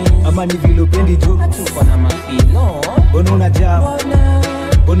si? Ama ni vile upendi jo, tuko na mafino. Bono unajaa,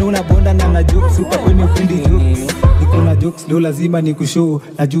 bono Mbona unabonda na na jokes upa kwenye upendi jokes. Niko na jokes leo lazima nikushow.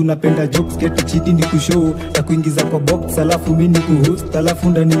 Najua unapenda jokes keti chini nikushow. Na kuingiza kwa box alafu mimi nikuhost. Alafu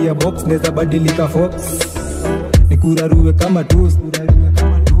ndani ya box neza badilika fox. Nikurarue kama toast.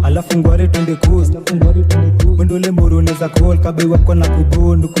 Alafu ngware twende coast. Mwendole moro neza call kabe wako na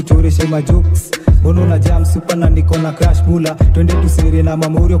kubondu kuchoreshe majokes. Bono na jam super na niko na crash mula. Twende tusere na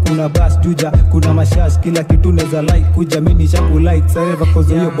mamorio kuna bass juja. Kuna mashash kila kitu neza like kuja. Mini shaku like sareva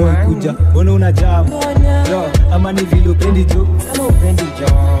kozo yo boy kuja. Bono una jam yo ama ni vile upendi jokes.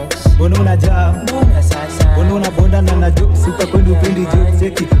 Bono una jam bono una bonda na na jokes. Super kwenye upendi jokes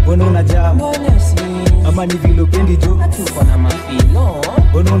seki. Bono una jam ama ni vile upendi jokes.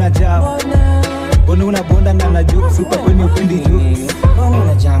 Bono una jam bono una bonda na na jokes. Super kwenye upendi jokes. Bono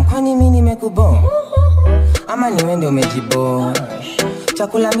una jam kwani mimi nimekubo ama ni wende umejibo.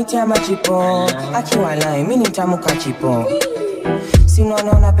 Chakula miti ama chipo akiwalai mimi nitamuka chipo.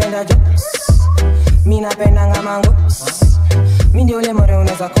 Sinono napenda jokes mimi napenda ngamango. Mimi ndio ule more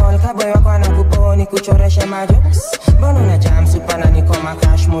unaweza call kaboy wako anakuponi kuchoresha majokes. Bono una jam super na niko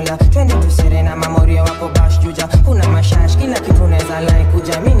makash mula. Twende tusere na mamorio wako bash juja. Kuna mashash kila kitu unaweza like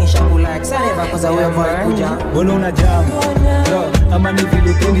kuja. Mimi nishaku like sareva koza huyo boy kuja. Bono una jam yo ama ni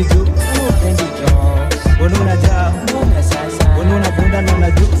vile upendi jokes. Bono una jam bono una bonda na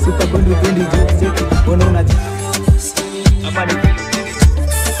na jokes. Super kwenye upendi jokes seki. Bono una jam ama ni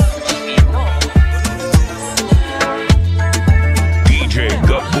DJ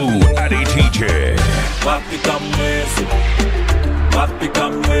Gabu Adi Teacher. Wapi kamweso, wapi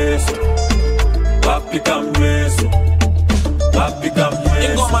kamweso, wapi kamweso, wapi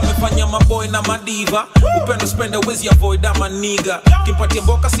kamweso. Ingoma mefanya maboy na madiva. Upendo spende wezi avoid ama niga. Kimpatia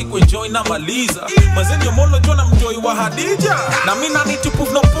mboka siku enjoy na maliza. Mazenyo molo jona mjoy wa Hadija. Na mina need to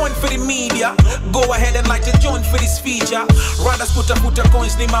prove no point for the media. Go ahead and light a joint for this feature. Riders puta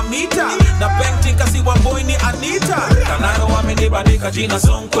coins ni mamita. Na painting kasi wa boy ni Anita. Kanaro wamenibadika jina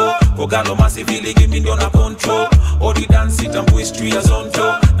sonko. Kogalo masivili gimi ndio na control. Odi dance itambu history ya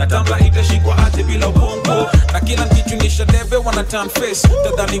zonto. Na tambla itashikwa ate bila ubongo. Na kila nkichunisha debe wana turn face.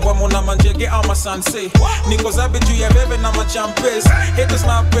 Tadhani wamo na manjege ama sanse. Niko zabe juu ya bebe na machampes. Haters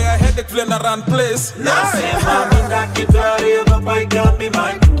na pay headache vile na run place. Nasema minda kitari ya baba ikambi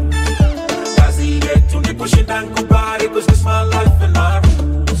my crew. Kazi yetu ni kushinda nkubari. Cause this my life and my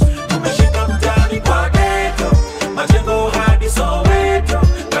rules. Tumeshika mtani kwa ghetto. Majengo hadi Soweto.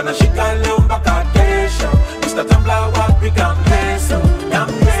 Kanashika leo mpaka kesho. Mr. Tambla wapi kamleso.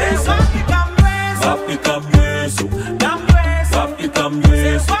 Kamleso wapi kamleso. Wapi kamleso. Wapi kamleso.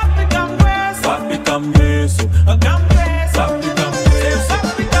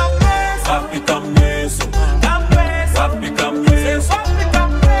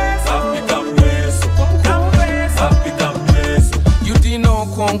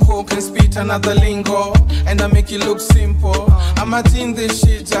 Can spit another lingo and I make it look simple. I'm not in this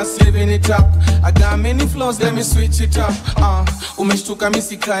shit, just living it up. I got many flaws, let me switch it up. Umeshtuka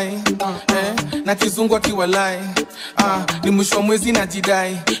misikai na kizungu akiwalai. Ni mwisho wa mwezi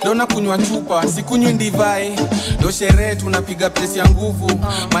najidai. Leo nakunywa chupa, sikunywi ndivai. Leo sherehe tunapiga pesi ya nguvu.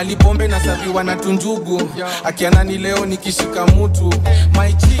 Mali pombe na sabiwa na tunjugu. Akianani leo nikishika mutu.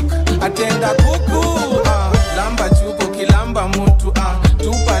 My chick atenda kuku. Lamba chupo kilamba mutu.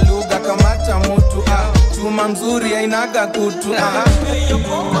 Tupa lugha kamata mutu. Chuma mzuri ainaga kutu.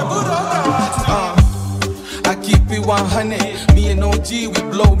 I keep it 100. Me and OG, we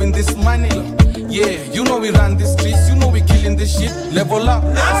blowing this money. Yeah, you know we run the streets, you know we killing this shit. Level up.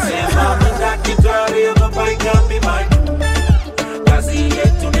 Nasema minda kitari ya baba ikambi my crew. Kazi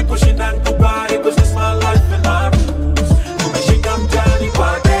yetu ni kushinda nkubari. Cause this my life and my rules. Tumeshika mtani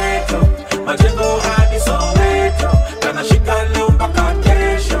kwa ghetto. Majengo hadi Soweto. Kanashika leo mpaka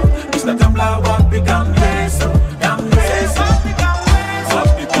kesho. Mr. Tambla wapi kamleso. Kamleso wapi kamleso.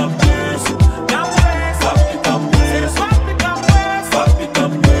 Wapi kamleso. Wapi kamleso. Wapi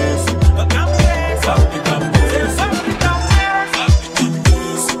kamleso.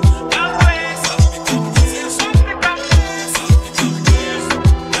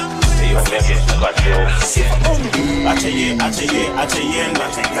 Atayenda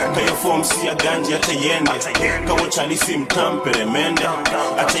kayo form si ya ganji atayenda kawo chali sim tampere mende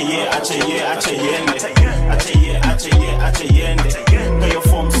atayenda kayo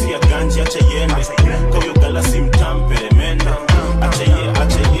form si ya ganji atayenda kayo gala sim tampere mende atayenda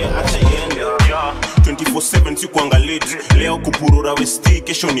 24/7 si kuangalit leo kupurura westi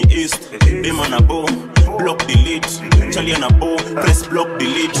kesho ni east dema na bo block delete. Chali ana bo, press block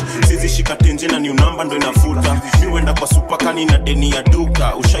delete. Sizi shika tenje na new number ndo inafuta. Mi wenda kwa supakani na deni ya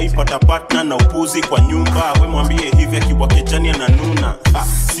duka. Ushaipata partner na upuzi kwa nyumba. We mwambie hivi akiwa kejani ananuna.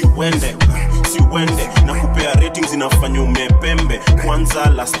 Si uende na kupea ratings inafanya umepembe. Kwanza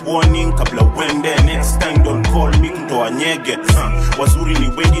last warning kabla uende. Next time don't call me kutoa nyege. Wazuri ni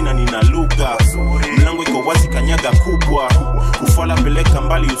wengi na nina lugha. Mlango iko wazi kanyaga kubwa. Kufala peleka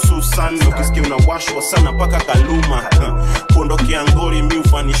mbali hususan. Ukisikia unawashwa sana paka kaluma. Kuondokea ngori mi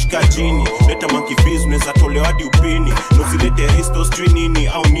ufanishika jini. Leta monkey business atolewa hadi upini. Nozilete risto sijui nini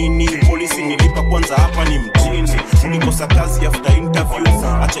au nini. Polisi nilipa kwanza hapa ni mjini. Ulikosa kazi after interview.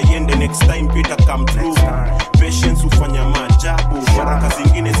 Acha iende next time Peter come through. Patience ufanya maajabu. Baraka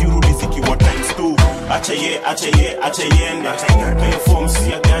zingine zirudi zikiwa times 2. Acha yende. Kaya forms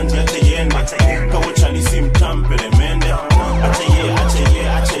ya ganji acha yende. Kawo chalisi mtampele mende. Acha yende.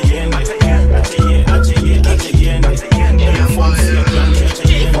 Kaya forms ya ganji acha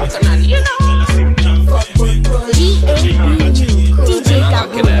yende.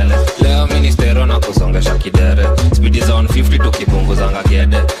 Leo ministero na kusongesha kidere. Speed zone 50 tukipunguzanga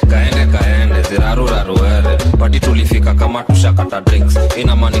kede. Kaende ziraruraruere. Pati tulifika kama tushakata drinks.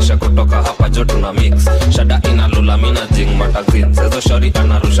 Inamanisha kutoka hapa jo tuna mix. Shada inalula mina jing matazin. Sezo shori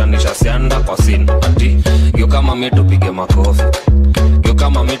anarushanisha sianda kwa sin. Ati yo kama mi tupige makofi. Yo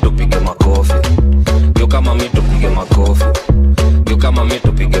kama mi tupige makofi. Yo kama mi tupige makofi. Yo kama mi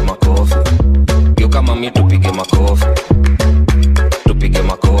tupige makofi. Yo kama mi tupige makofi. Tupige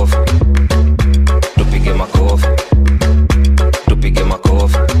makofi. Tupige makofi. Tupige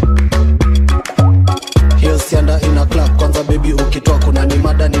makofi. Hiyo sianda ina clap kwanza baby ukitoa kuna ni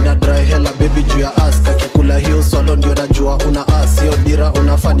mada nina dry hella baby juu ya ass kakikula hiyo swalo ndio najua una ass hiyo dira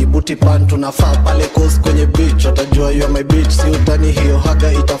unafaa ni booty pan tunafaa pale coast kwenye beach utajua you are my bitch si utani hiyo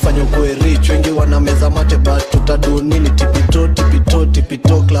haga itafanya ukue rich wengi wana meza mate but tutadu nini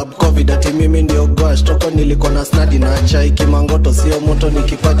tipito club covid ati mimi ndio gosh toko nilikuwa na snadi na chai kimangoto sio moto ni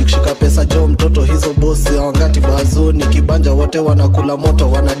kipaji kushika pesa jo mtoto hizo bosi wangati bazu ni kibanja wote wanakula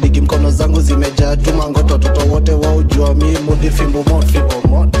moto wanadigi mkono zangu zimejaa tu mangoto toto wote waujua mi mudi fimbo moto.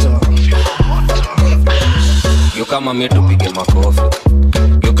 Yo kama mi tupige makofi.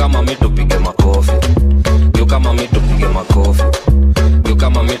 Yo kama mi tupige makofi. Yo kama mi tupige makofi. Yo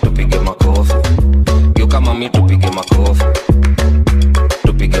kama mi tupige makofi. Yo kama mi tupige makofi.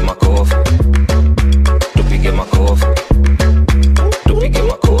 Tupige makofi. Tupige makofi. Tupige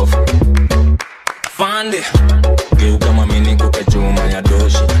makofi. Fande Geu kama mini kuke chuma ya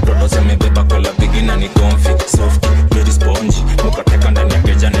doshi. Toto semebeba kola bigina ni comfy. Soft, very spongy. Mukateka ndani ya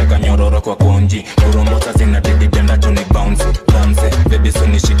keja neka nyororo kwa konji. Kuromota zina dididenda tuni bounce. Baby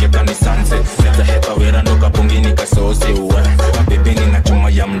sunishike kani sanse. Neza hepa wera ndoka pungini kasosi uwe. Baby nina chuma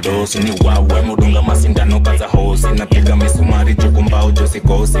ya mdosi ni wawe. Mudunga masindano kaza hosi. Napiga misumari chukumbao josi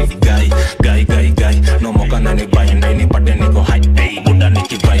kosi. Gai no moka nani bainda inipate niko high. Hey, buda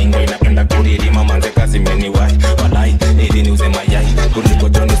nikivainga inapenda kuririma manze kazi meni wai. Walai, ili niuze mayai. Kuliko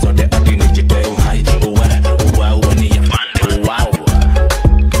joni sote ati nijitoe uhai. Uwa ni ya pande. Wow.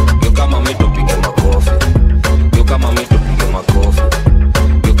 Yo kama mi tupige makofi. Yo kama mi tupige makofi.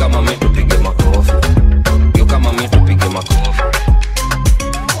 Yo kama mi tupige makofi. Yo kama mi tupige makofi.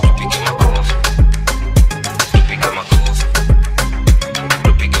 Tupige makofi. Tupige makofi.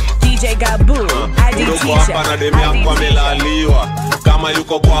 DJ Gabu, ID teacher. Hapa na demi yako amelaliwa. Kama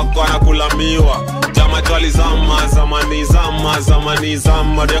yuko kwako anakulamiwa. Jama jwali zama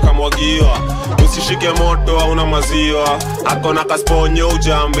Deo kamwagiwa. Usishike moto hauna maziwa. Akona kasponyo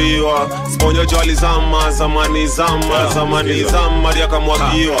ujambiwa. Sponyo jwali zama Deo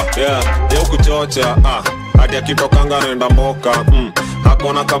kamwagiwa. Deo kuchocha hadi akitokanga naenda mboka.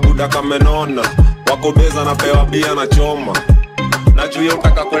 Akona kabuda kamenona. Wakobeza na pewa bia na choma. Najua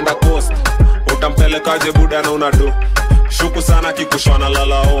utaka kwenda coast. Utampelekaje buda na unadu. Shuku sana kikushwana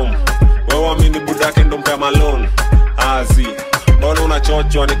lala home. Wewe amini budake ndo mpe malone. Azi mbona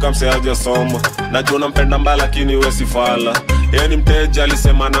unachochwa nikamseaje soma. Najua unampenda mbaya lakini wewe si fala. Yeye ni mteja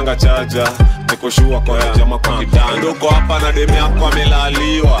alisema nanga chaja. Nikoshua kwa jama kwa kitanda. Yuko hapa na demi yako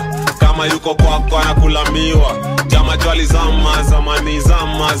amelaliwa. Kama yuko kwako anakulamiwa. Jama jwali zama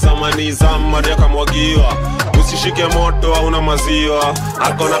Deo kamwagiwa. Usishike moto hauna maziwa.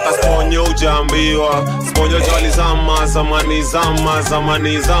 Akona kasponyo ujambiwa. Sponyo jwali zama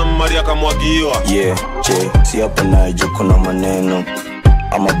Deo kamwagiwa. Yeah, si hapa na ijo kuna maneno.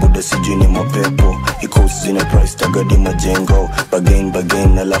 Ama buda sijui ni mapepo. Iko usine price tagadi majengo.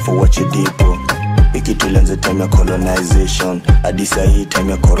 Bagain alafu wache dipo. ikitulenze time ya colonization. Adisa hii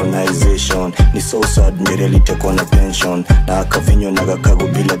time ya colonization. Ni so sad ndireli teko na pension. Na akavinyo na kakagu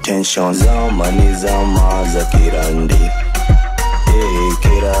bila tension. Zama ni zama za kirandi.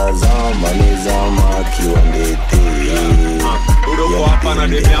 Kira zama ni zama kiwandete. Uroko hapa na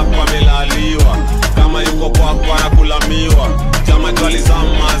demi hapa melaliwa. Kama yuko kwako anakulamiwa. Jama jwali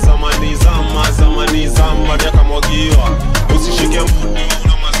zama, zamani zama, zamani zama Deka mwagiwa, usishike mbudu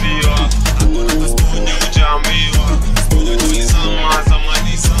una maziwa. Hakuna kasponye ujambiwa. Sponya jwali zama,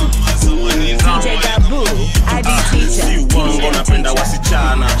 zamani zama, zamani zama DJ Gabu, ID teacher. Si wango napenda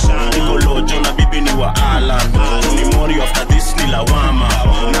wasichana. Niko lojo na bibi ni wa Alan. Ni mori after this ni lawama.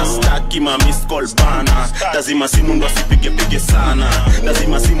 Na staki ma miss call bana. Lazima simu ndo asipige pige sana.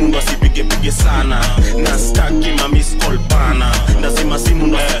 Lazima simu ndo asipige pige sana. Na staki ma miss call bana. Lazima simu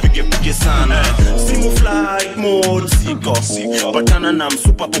ndo asipige pige sana. Simu flight mode siko. Patana na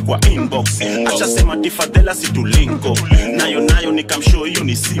msupa kwa inbox. Acha sema tifadela situlinko. Nayo nikamshow you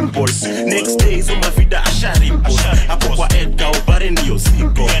ni simple. Next days umavida asharipo. Hapo kwa Edgar ubare ndiyo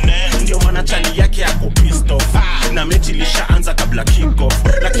siko. Ndiyo maana chali yake yako pissed off. Na mechi lishaanza kabla kick off.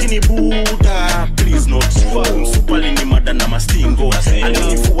 Lakini buda please not. Msupali ni mada na mastingo.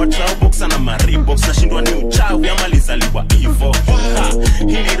 Alinifua traubox na maribox. Nashindwa ni uchawi ama lizaliwa hivo.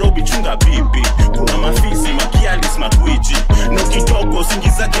 Hii Nairobi chunga bibi. Kuna mafisi makialis magwiji. No kitoko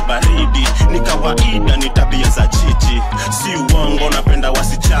singizake baridi. Ni kawaida ni tabia za chichi. Si uongo napenda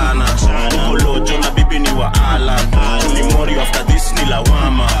wasichana. Niko lojo na bibi ni wa Alan. Tulimori after this ni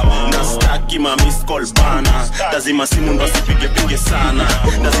lawama. Na staki ma miss call bana. Lazima simu ndo asipige pige sana.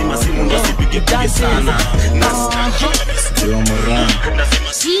 Lazima simu ndo asipige pige sana. Na staki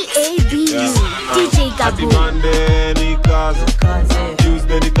DJ Gabu. Monday ni kazi,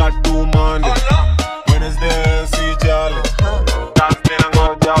 Tuesday ni katu Monday, Wednesday si jale, Thursday na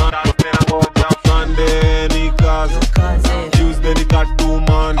ngoja, Sunday ni kazi, Tuesday ni katu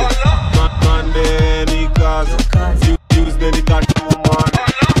Monday, Monday ni kazi, Tuesday ni katu Monday,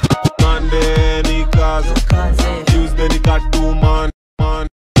 Monday ni kazi, Tuesday ni katu Monday,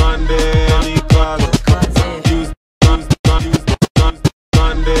 Monday ni kazi,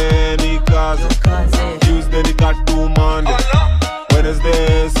 Monday ni kazi, Tuesday ni katu Monday,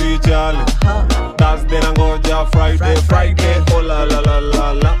 Wednesday si jale, Thursday na ngoja, Friday, oh la la la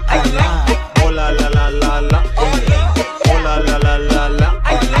la la, oh la la la la la, oh la la la la la,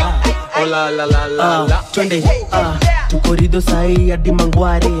 oh la la la la la. Twende tukorido sahi hadi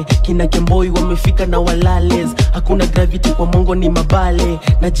Mangware, kina Kemboi wamefika na walales. Hakuna gravity kwa mongo ni mabale,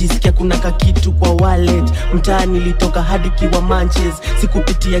 najisikia kuna kakitu kwa wallet. Mtaani nilitoka hadi Kiwa Manches,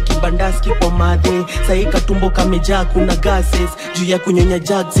 sikupitia kibandaski kwa madhe. Sahi katumbo kamejaa kuna gases, juu ya kunyonya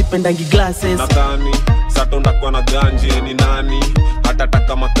jug sipendangi glasses. Nadhani satonda kwa na ganje ni nani, hata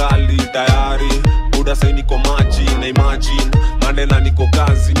taka makali tayari. Buda sai niko maji na imagine Mande na niko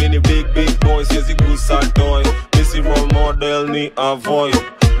kazi, mini big boy siezi gusa toy. Missy role model ni avoid.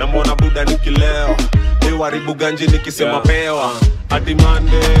 Na mbona buda nikileo waribu ganji nikisema pewa. Hadi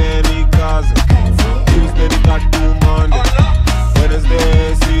Monday ni kazi, Tuesday ni katu Monday,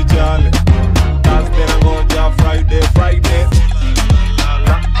 Wednesday si jale, Thursday na ngoja, Friday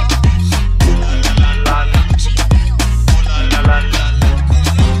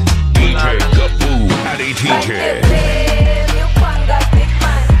DJ Gabu, Addy Teacher.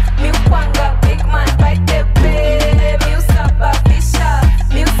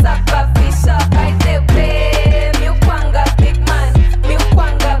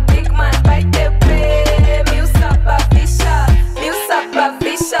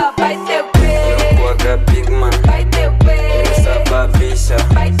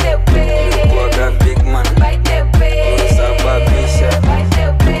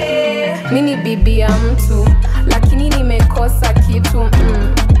 Mini bibi ya mtu, lakini nimekosa kitu.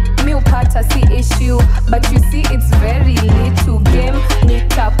 Mi upata si issue, but you see it's very little. Game ni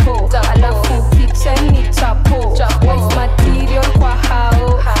tapo, alafu kitchen ni chapo. Wife material kwa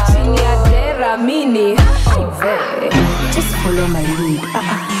hao, chini ya dera mini. Just follow my lead.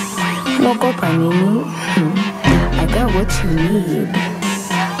 Nogopa nini? I got what you need.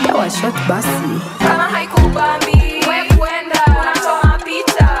 Dawa shot basi. Kama haikubambi, we kwenda, unachoma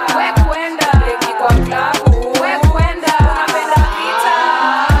picha. We kwenda, leki kwa klabu. We kwenda, unapenda pita.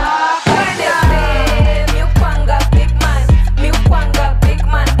 Kwende, mi ukwanga big man. Mi ukwanga big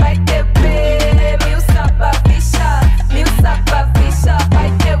man. Baite be, mi usababisha. Mi usababisha.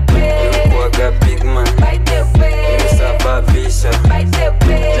 Baite be, mi ukwanga big man. Baite be, mi usababisha. Baite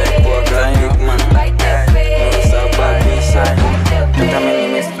be, mi ukwanga big man. Baite be, mi usababisha.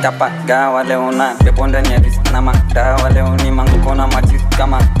 Tapagawa leo na pepo ndani ya risk na madawa. Leo ni manguko na majis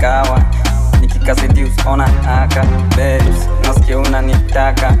kama kawa. Kaseduce ona aka babes, nasikia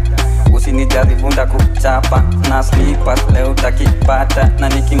unanitaka. Usinijaribu ndakuchapa na slippers leo utakipata. Na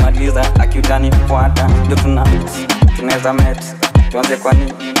nikimaliza akiutanifuata. Ndio tunaweza met, tuanze kwa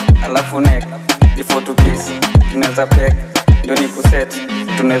nini alafu neck before to kiss. Tunaweza break, ndio nikuset,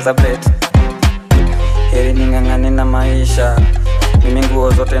 tunaweza bet. Heri ning'ang'ane na maisha, mimi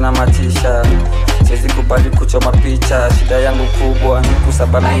nguo zote na matisha. Siwezi kubali kuchoma picha, shida yangu kubwa ni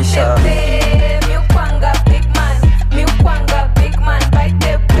kusababisha.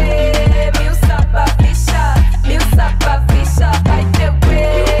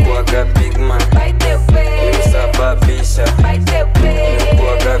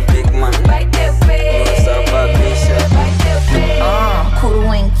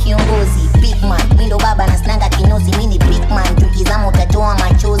 Kuruwen kiongozi big man, mindo baba na snanga kinyozi. Mini big man, tukizama utatoa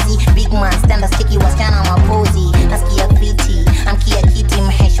machozi. Big man, standards cheki wasichana mapozi. Nasikia fiti, amkia kiti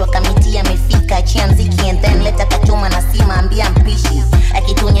mheshwa kamiti amefika. Achia mziki and then leta kachoma na sima ambia mpishi.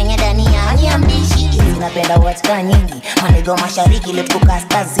 Akitunyanya dania aniambishi. Hizi napenda watika nyingi, manigo mashariki letu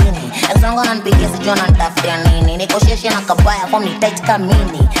kaskazini. Exongo na npigia sijona ntafutia nini. Nikosheshe na kabaya kwa mni tight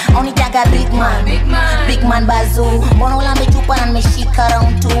kamini. Onitaka big man, big man bazoo. Mbona ulambe chupa na nimeshika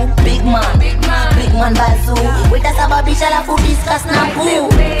round 2. Big man bazoo. Wita sababisha lafu discuss na boo.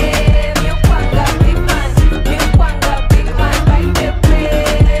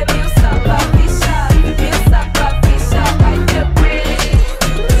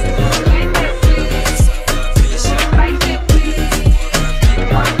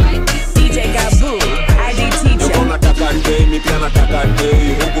 DJ Gabu, ID teacher. Yoko unataka ndei, mi pia nataka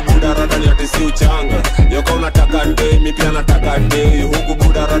ndei. Huku buda rada ni ati si uchanga. Yoko unataka ndei, mi pia nataka ndei. Huku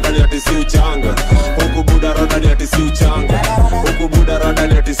buda rada ni ati si uchanga. Huku buda rada ni ati si uchanga. Huku buda rada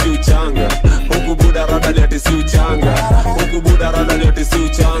ni ati si uchanga. Huku buda rada ni ati si uchanga. Huku buda rada ni ati si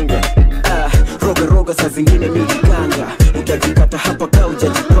uchanga. Roga saa zingine milikanga. Utajikata hapa ka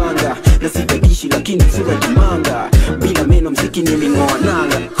ujajipanga. Na sitakishi lakini sura kimanga. Bila meno mziki nilingoa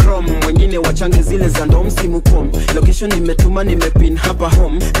nanga. Chrome wengine wachange zile za ndo msimu kom. Location nimetuma nimepin hapa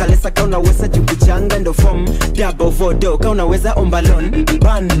home. Kalesa ka unaweza jukuchanga ndo form. Double vodo ka unaweza ombalon.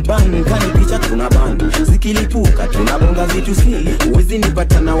 Ban kani picha tunaban. Zikilipuka tunabonga vitu si. Uwezi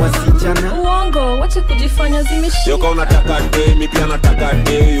nipata na wasichana. Uongo, wache kujifanya zimeshika. Yoko unataka ndei, mi pia nataka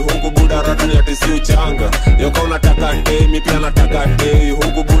ndei. Huku buda rada ni ati si uchanga. Yoko unataka ndei, mi pia nataka ndei.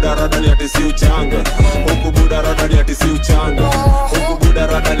 Huku buda rada ni ati si uchanga. Huku buda rada ni ati si uchanga. Huku buda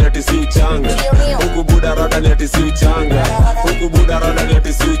rada ni ati si uchanga. Huku buda rada ni ati si uchanga. Huku buda rada ni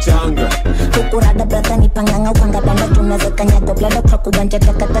ati si uchanga. Huku rada brata ni panganga ukanga banda. Tunaweza kanyago blada kwa kubanja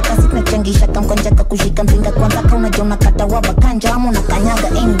takataka. Sina changisha kamkonja kakushika mpinga kwanza. Kauna jona kata waba kanja amu na kanyaga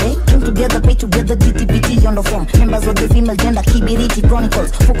anyway. Came together, pay together, DTPT on the form. Members of the female gender, Kibiriti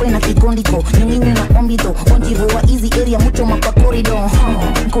Chronicles. Fuko ina kikondiko, nyinginyi na ombito. Onjivo wa easy area, mucho mapa corridor.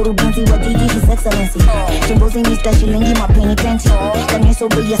 Mkurugenzi wa jiji, his excellency. Chimbozi Mr. Shilingi mapenitenti. Kanyeso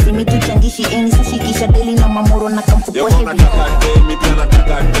bei ya simi tuchangishi eni. Sushikisha deli na mamoro na kamfuko heavy. Yoko unataka ndei, mi pia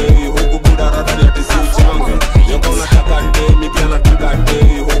nataka ndei. Huku buda rada ni ati si uchanga. Yoko unataka ndei, mi pia nataka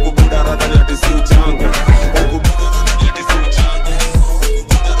ndei. Huku buda rada ni ati si uchanga. Huku buda rada ni ati si uchanga. Huku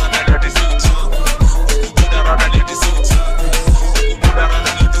buda rada ni ati si uchanga. Huku buda rada ni ati si uchanga. Huku buda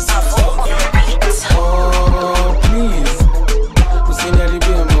rada ni ati si uchanga. Oh please,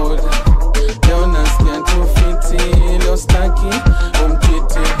 usiniharibie mood. Leo nasikia tu fiti, leo staki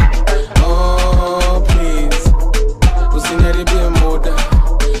umkiti. Oh please, usiniharibie mood.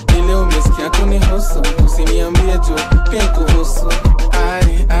 Ile umesikia kunihusu, usiniambie juu pia kuhusu.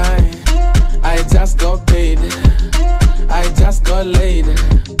 I just got paid, I just got laid.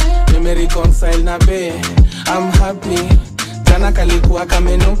 Nimereconcile na be, I'm happy. Jana kalikuwa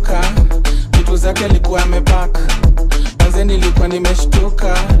kamenuka, vitu zake alikuwa amepaka. Kwanza nilikuwa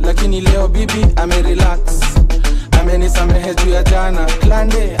nimeshtuka, lakini leo bibi amerelax. Amenisamehe juu ya jana,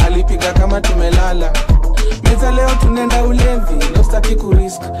 klande alipiga kama tumelala. Meza leo tunenda ulevi, leo staki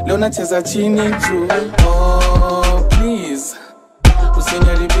kurisk, leo nacheza chini juu. Oh please,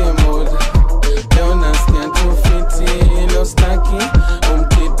 usiniharibie mood. Leo nasikia tu fiti, leo staki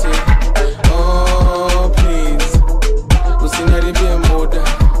umkiti. Oh please, usiniharibie mood.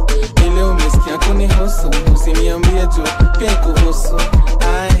 Ile umesikia kunihusu, usiniambie juu pia kuhusu.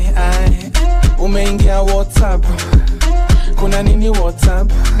 Umeingia WhatsApp, kuna nini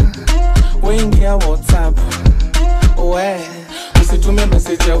WhatsApp? Weingia WhatsApp, we usitume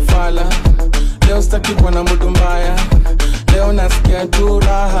message ya ufala. Leo sitaki kuwa na mudu mbaya. Leo nasikia tu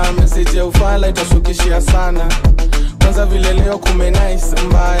raha, message ya ufala itashukishia sana. Kwanza vile leo kumenice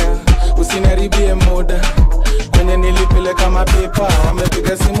mbaya. Usiniharibie muda, kwenye nilipeleka mapepa.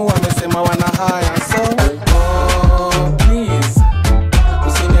 Wamepiga simu wamesema wana Aya, so please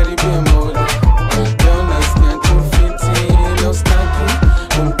usiniharibie mood. Leo nasikia tu fiti, leo staki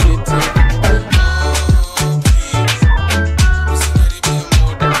kumpiti.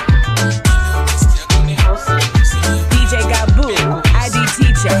 DJ Gabu, ID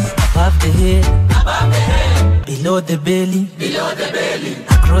teacher. Above the head, below the belly,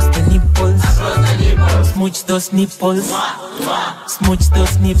 across the nipples, smooch those nipples, smooch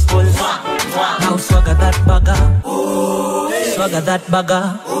those nipples. Now swagger that bagger, swagger that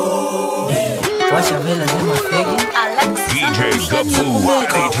bagger. Wash a vela zema fegi. DJ Gabu,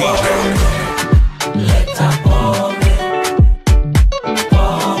 ID teacher. Leta pombe,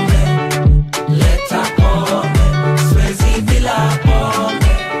 pombe, leta pombe, swezi bila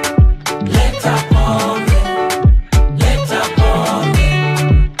pombe. Leta pombe, leta pombe,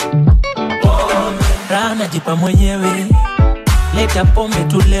 pombe. Rana jipa mwenyewe, leta pombe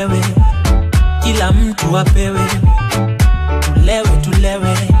tulewe, kila mtu apewe, tulewe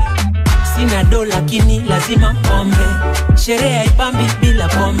tulewe. Sina do lakini lazima pombe, sherehe haipambi bila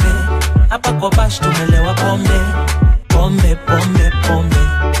pombe. Hapa kwa bash tumelewa pombe, pombe pombe pombe,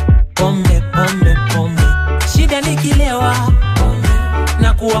 pombe pombe pombe. Shida nikilewa pombe,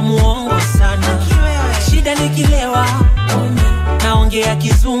 na kuwa muongo sana. Shida nikilewa pombe, naongea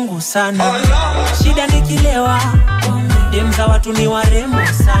kizungu sana. Shida nikilewa pombe, dem za watu ni warembo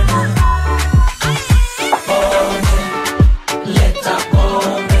sana. Pombe, leta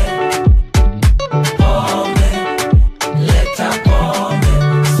pombe, pombe, leta pombe,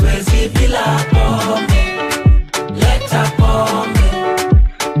 swezi bila pombe. Leta pombe,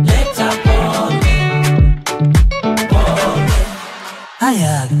 leta pombe, pombe.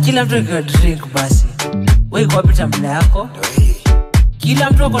 Haya, kila mtu kwa drink basi. Wewe kwa pita mbele yako. Kila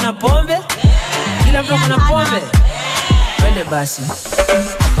mtu akona pombe? Kila mtu akona pombe? Twende basi.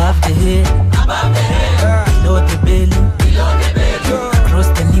 Above the head, below the belly, across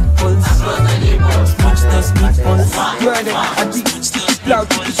the nipples, smooch those nipples. Twende, ati tikiplau,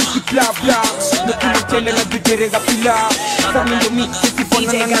 tikiplau, nakula tele na vigerega pila. Sami ndo mi,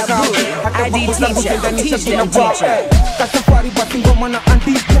 sisifona na nagao. Hata mambo za kutenganisha kina wao. Kasafari basi ngoma na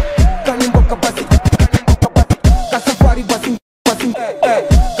andika, kanimboka basi. Kasafari basi, basi,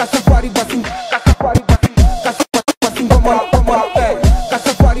 kasafari basi, kasafari basi, kasafari ngoma na ngoma,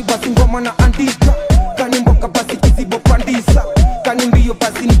 kasafari basi ngoma na andika, kanimboka basi kizibo pandisa, kanimbio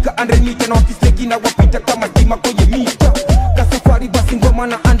basi nika underneath na wakiseki na wapita kama stima kwenye mita. Kasafari basi ngoma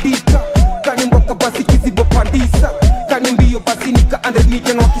na andika, kanimboka basi kizibo pandisa, kanimbio basi nika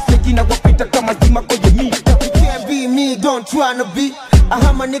underneath na wakiseki na wapita kama stima kwenye mita. You can't be me, don't tryna be. I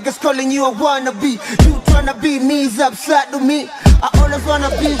heard my niggas calling you a wannabe. You tryna be me's upside to me. I always wanna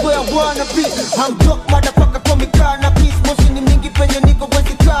be where I wanna be. I'm dope, motherfucker, call me cannabis. Motion ni mingi penye niko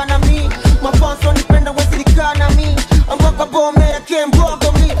wezi kana mi. Mafans wanipenda wezi kana mi. I'm waka bome, I can't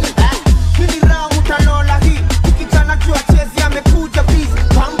bother me. Mini round utalola hii. Ukitana jua chezi amekuja beast.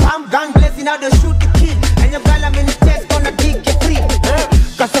 Pam pam gun blazing out the shoot the kid. And your gala mini test gonna dig get free.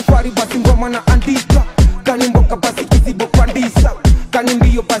 Kasafari basi ngoma na andika, kanimboka basi kizibo pandisa,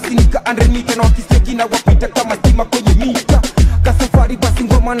 kanimbio basi nika underneath na wakiseki na wapita kama stima kwenye mita. Kasafari basi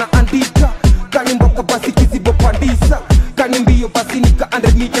ngoma na andika, kanimboka basi kizibo pandisa, kanimbio basi nika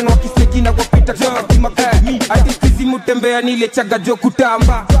underneath na wakiseki na wapita kama stima kwenye mita. Ati kizi mutembea nile chaga jo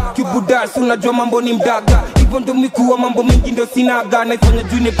kutamba, kibudas unajua mambo ni mdaga. Hivyo ndo mikuwa mambo mingi ndo sinaga, naifanya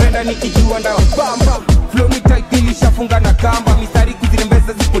juu nipenda nikijua ndao bamba. Flow ni tight nilishafunga na kamba, mistari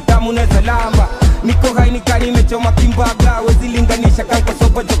kuzirembeza ziko damu na zalamba. Niko hai nikani nimechoma kimbaga, wezi linganisha kanko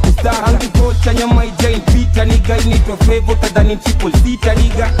soba jo kustar. Angi bocha nyama ijain pita, niga initwa favor tadhani triple sita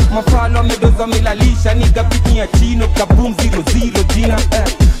niga. Mafalo amedoza milalisha, niga piti ya chino, kaboom 00 jina.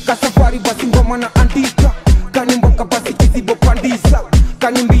 Kasafari basi ngoma na andika, kanimboka basi kizibo pandisa,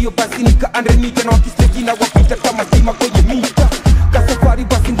 kanimbio basi nika underneath na wakiseki na wapita kama stima kwenye mita. Kasafari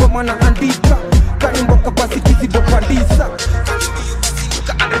basi ngoma na andika, kanimboka basi kizibo pandisa, kanimbio basi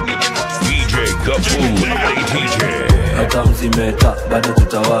nika underneath na DJ Gabu, ID teacher. Hata mzimeta bado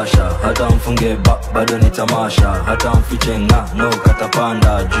tutawasha, hata mfunge bado ni tamasha, hata mfiche no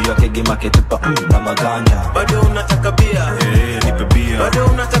katapanda juu yake gima ketupa na maganja. Bado unataka bia, nipe bia. Bado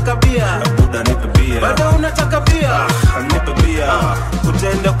unataka bia, buda nipe bia. Bado unataka bia, nipe bia.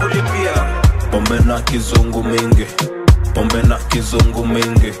 Utaenda kulipia. Pombe na kizungu mingi, pombe na kizungu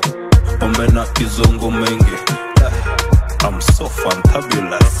mingi, pombe na kizungu mingi. I'm so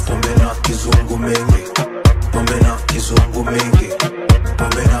fantabulous. Pombe na kizungu mingi, pombe na kizungu mingi,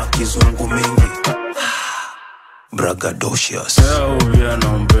 pombe na kizungu mingi. Bragadocious. Uvia na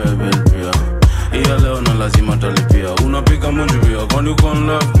mbebe pia, iya leo na lazima talipia. Unapiga munju pia, kwani uko in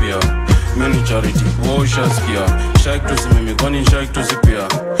love pia.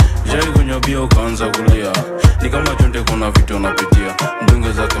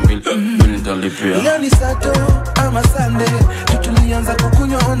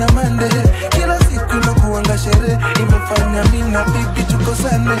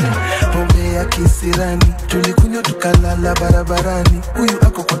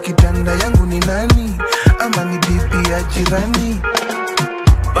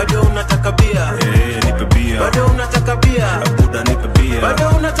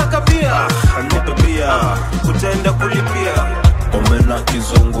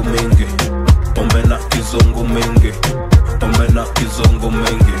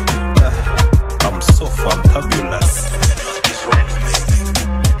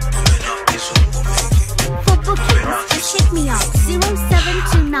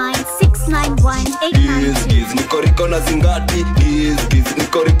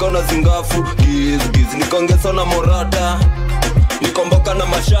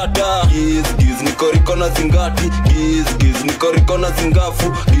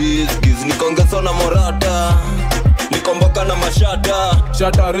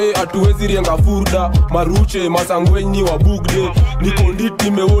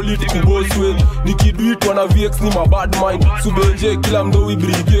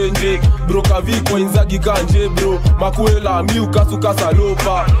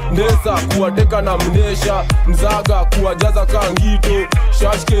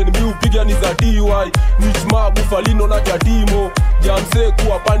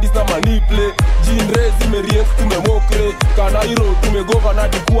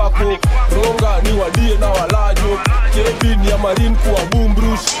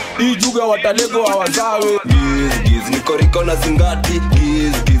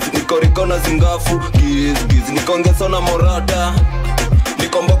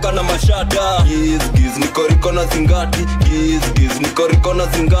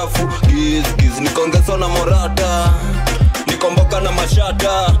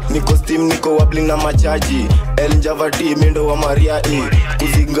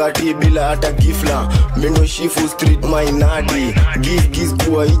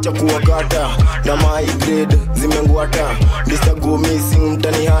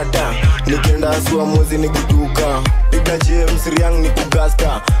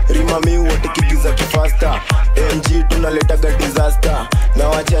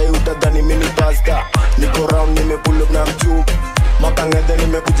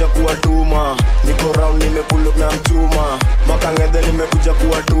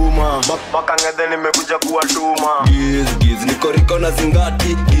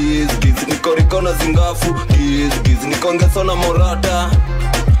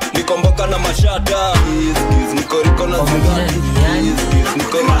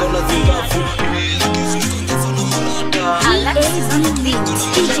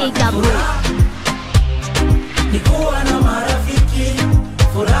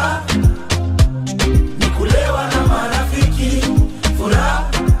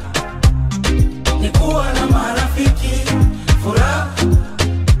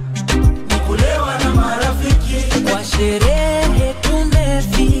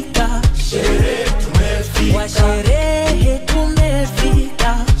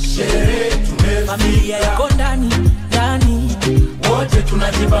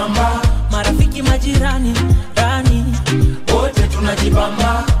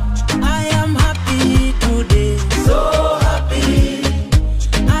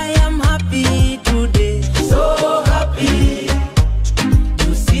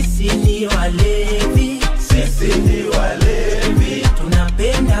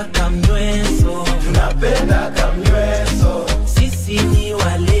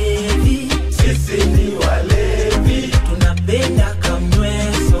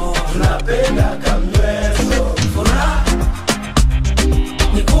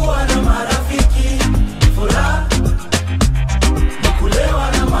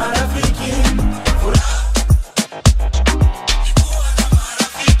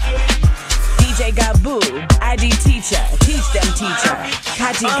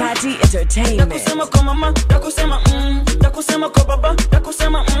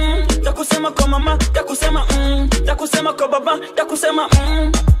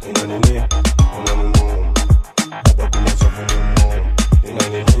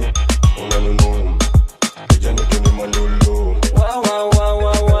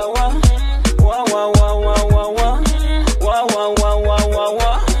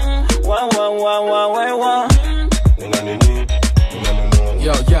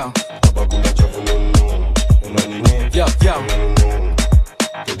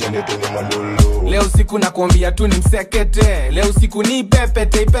 usiku nakwambia tu ni msekete. Leo usiku ni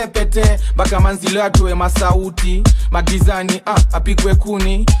ipepete mpaka manzilo atoe masauti magizani apigwe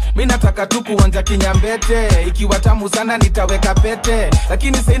kuni. Mimi nataka tu kuonja kinyambete, ikiwa tamu sana nitaweka pete,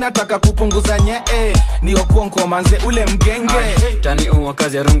 lakini sasa nataka kupunguza ni okonko manze ule mgenge. Tani uwa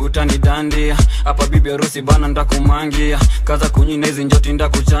kazi ya rungu tani dandia, hapa bibi harusi bana ndakumangia, kaza kunyina hizi njoti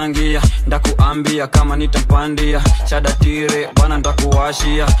ndakuchangia, ndakuambia kama nitampandia, shada tire bana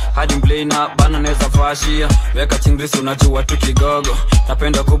ndakuwashia, hadi mblina bana neza fashia, weka chingrisi unajua tu kigogo,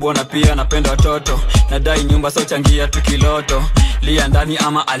 napenda kubwa na pia napenda watoto, nadai nyumba so changia tu kiloto, lia ndani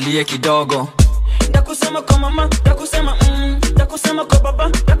ama alie kidogo. Ndakusema kwa mama, ndakusema ndakusema kwa baba,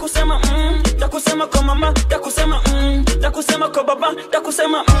 ndakusema ndakusema kwa mama, ndakusema ndakusema kwa baba,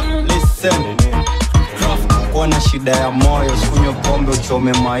 ndakusema Listen, kuwa na shida ya moyo, sikunywe pombe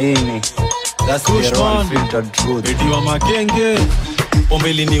uchome maini. That's the raw filtered truth. Idiwa makenge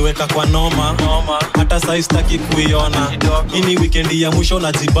pombe liniweka kwa noma, hata saa sitaki kuiona. Ini weekendi ya mwisho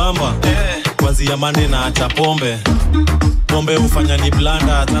najibamba, kwanzia Monday na acha pombe. Pombe ufanya ni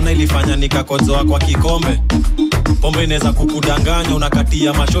blanda, sana ilifanya nikakozoa kwa kikombe. Pombe inaweza kukudanganya,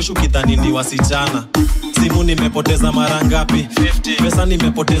 unakatia mashoshu kidhani ni wasichana. Simu nimepoteza mara ngapi, pesa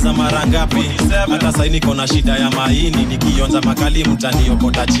nimepoteza mara ngapi, hata sasa niko na shida ya maini, nikionja makali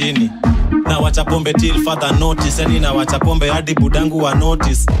mtaniokota chini. Na wacha pombe till further notice, yani na wacha pombe hadi budangu wa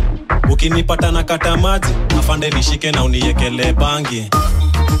notice. Ukinipata na kata maji, afande nishike na uniekele bangi.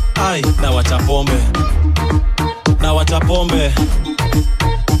 Ai, na wacha pombe, na wacha pombe,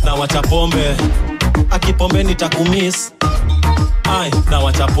 na wacha pombe, akipombe nitakumiss. Ai, na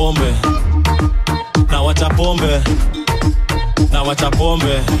wacha pombe, na wacha pombe, na wacha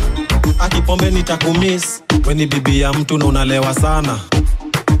pombe, akipombe nitakumiss. Weni bibi ya mtu na unalewa sana.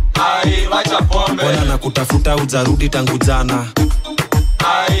 Ai, wacha pombe. Wana na kutafuta ujarudi tangu jana.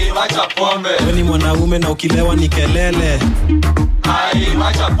 Ai, wacha pombe. Weni mwanaume na ukilewa ni kelele. Ai,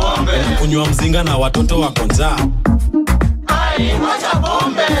 wacha pombe. Kunywa mzinga na watoto wako njaa. Ai, wacha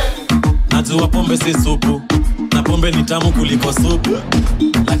pombe. Najua pombe si supu, na pombe ni tamu kuliko supu,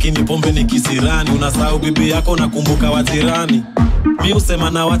 lakini pombe ni kisirani. Unasahau bibi yako na kumbuka wazirani. Mi usema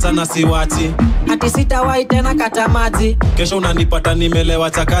na wacha na siwachi, ati sitawahi tena kata maji. Kesho unanipata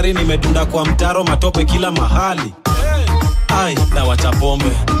nimelewa chakari, nimedunda kwa mtaro, matope kila mahali. Ai, na wacha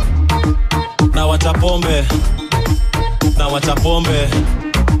pombe, na wacha pombe, na wacha pombe,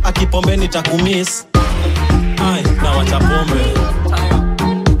 akipombe nitakumiss. Ai, na wacha pombe,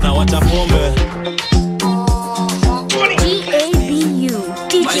 na wacha pombe. Gabu,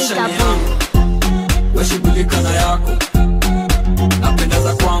 DJ Gabu. Weshugulika na yako,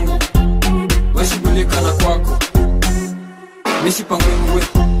 napendeza kwangu, weshugulika na kwako. Misipangwengwe,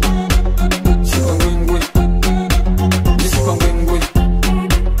 sipangwengwe, misipangwengwe,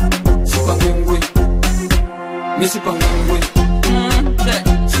 sipangwengwe, misipangwengwe,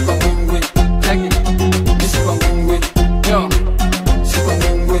 sipangwengwe, misipangwengwe,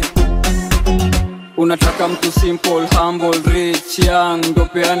 sipangwengwe. Unataka mtu simple, humble, rich, young, ndo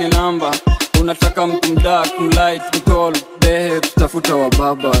peane namba. Unataka mtu mdark, light, tall, babe, tafuta wa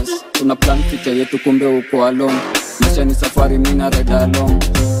babas. Una plan future yetu kumbe uko alone. Maisha ni safari mina ride along.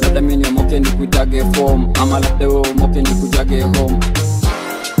 Labda mini moke ni kuitage form, ama labda moke ni kujage home.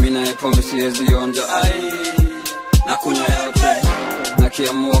 Mina pombe siwezi onja, ai, na kunywa yote, na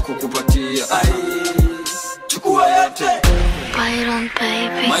kiamua kukupatia, ai, chukua yote. Byron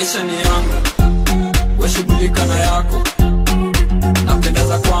baby. Maisha ni yangu, weshugulika na yako,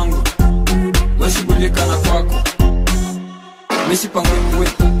 napendeza kwangu, weshugulika na kwako. Misipangwengwe,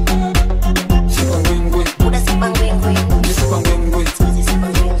 sipangwengwe, sipangwengwe, misipangwengwe,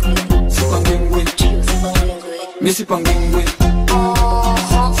 sipangwengwe, misipangwengwe, sipangwengwe,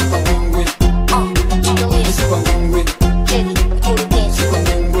 misipangwengwe,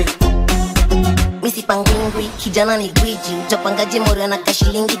 sipangwengwe. Misipangwengwe, kijana ni gwiji, utapangaje mori na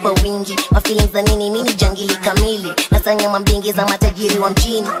kashilingi kwa wingi. Mafeelings za nini, mini jangili kamili, nasanya mambingi za matajiri wa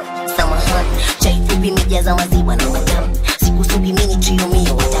mjini. Samahani, chai fupi mija za maziwa na matamu, sikusugi mini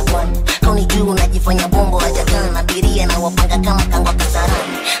triumio watakwana. Kauni juu unajifanya bombo hajakana, abiria na wapanga kama kangwa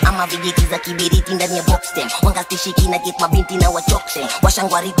kasarani, ama vijiti za kibiriti ndani ya box them. Wanga stishiki na get mabinti na wachokse,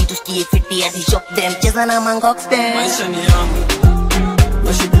 washangwariti tusikie fiti hadi shop them. Cheza na mangox them. Maisha ni yangu,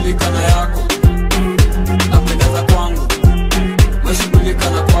 weshugulika na yako, napendeza kwangu, weshugulika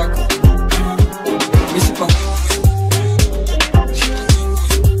na kwako. Misipangwengwe.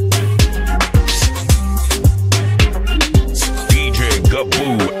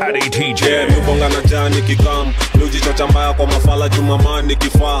 Gabu, Adi TJ. Mbonga na jani kikam, nuji chocha mbaya kwa mafala jumamani.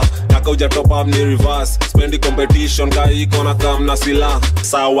 nikifaa nakauja top up ni reverse spendi competition kaiko na kam na sila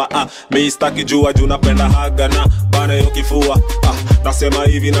sawa mi staki jua juu napenda haga na bana yo kifua nasema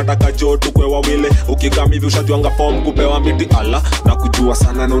hivi nataka jotu kwe wawile ukikam hivi ushajuanga form kupewa miti ala na kujua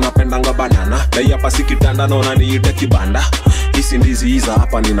sana na unapendanga banana na hii hapa sikitanda na unaniite kibanda hisi ndizi hiza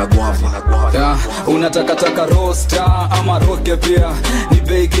hapa nina guava unataka roaster ama roke pia ni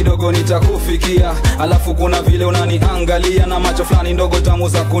bei kidogo nitakufikia alafu kuna vile unaniangalia na macho fulani ndogo tamu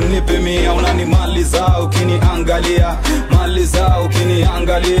za kunipimia unanimaliza ukiniangalia maliza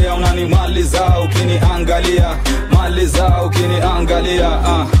ukiniangalia unanimaliza ukiniangalia maliza ukiniangalia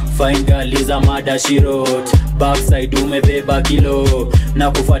Fine girl is a mada she wrote backside umebeba kilo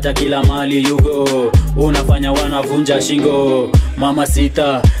na kufuata kila mali you go unafanya wanavunja shingo mama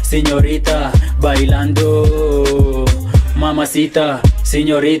sita señorita bailando mama sita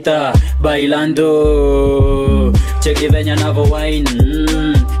señorita bailando cheki venya navo wine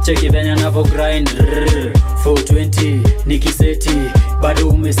cheki venya navo grind 420 nikiseti bado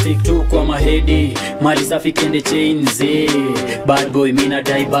umestick tu kwa mahedi mali safi kende chains bad boy mina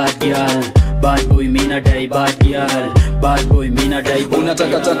die bad girl bad boy mina die bad girl bad boy mina die bad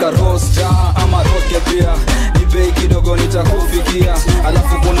unataka roaster ama roke pia ni bei kidogo nitakufikia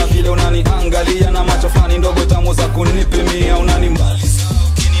alafu kuna vile unaniangalia na macho fulani ndogo tamu za kunipimia unanimaliza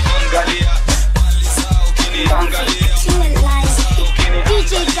ukiniangalia maliza ukiniangalia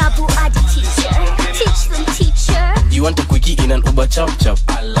DJ Gabu are the teacher. Teach them, teacher. You want a quickie in an Uber chop chop.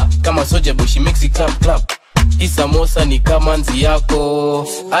 Kama soja boy she makes it clap clap. Hii samosa ni kama nzi yako.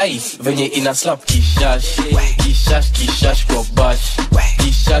 Ai, venye ina slap kishash. Kishash kishash kwa bash.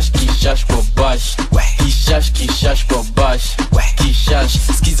 Kishash kishash kwa bash. Kishash kishash kwa bash. Kishash.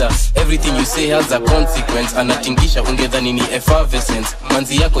 Skiza, everything you say has a consequence. Anatingisha ungedhani ni effervescence.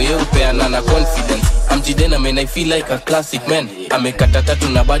 Manzi yako yeupeana na confidence. Amjidena man I feel like a classic man. Amekata tatu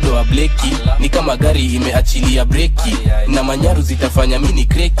na bado wa bleki. Ni kama gari imeachilia breki. Na manyaru zitafanya mini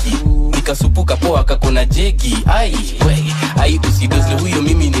kreki. Nikasupuka poa kakona jegi. Ai usidozle huyo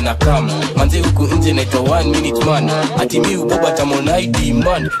mimi nina kama manze huku nje naitwa 1 minute man ati mi uboba tamonide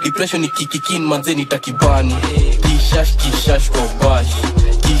man depression ikikikin manze nitakibani kishash kishash kwa bash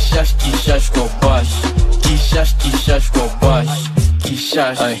kishash kishash kwa bash kishash kishash kwa bash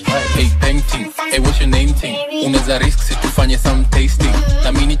kishash hey painting hey what's your name thing unaweza risk situfanye some tasting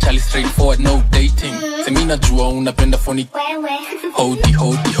na mini chali straightforward no dating semina jua unapenda phony hodi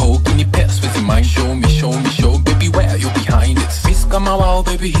can you pass with my show baby where you behind it miss kama wao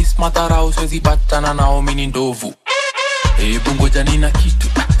baby his matarao swezi patana nao mini ndovu bungoja nina kitu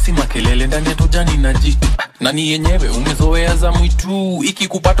si makelele ndani ya tojani na jitu nani yenyewe umezoea za mwitu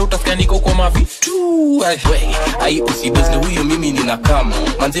ikikupata utasikia niko kwa mavitu ai usidozle huyo mimi nina kama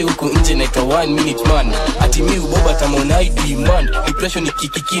manze huku nje naitwa 1 minute man ati mi uboba tamonide man depression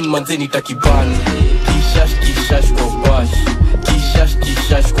ikikikin manze nitakibani kishash kishash kwa bash kishash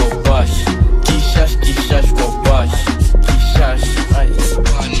kishash kwa bash kishash kishash kwa bash kishash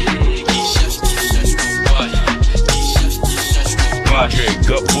kishash kishash kwa bash kishash kishash kwa bash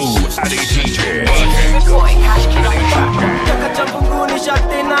Gabu Adi DJ Chaka cha mbunguni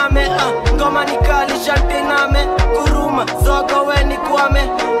shati name ngoma nikali shati name kuruma zogo we ni kwame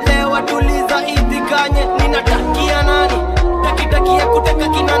lewa tuliza itikanye ninatakia nani takitakia kuteka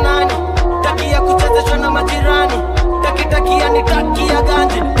kina nani takia kuchezeshwa na majirani takitakia nitakia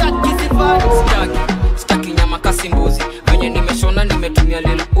ganje taki sifani staki nyama kasi mbuzi venye nimeshona nimetumia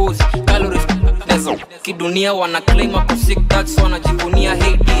lil uzi calories dezo kidunia wana claim ako sick that's wanajivunia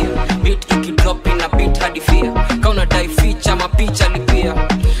hey dear beat ikidrop ina beat hadi fear kauna die feature mapicha lipia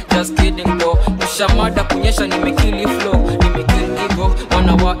just kidding bro ushamada kunyesha nimekili flow nimekili ego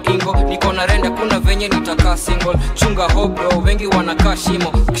wana wa ingo niko na renda kuna venye nitakaa single chunga ho bro wengi wanakaa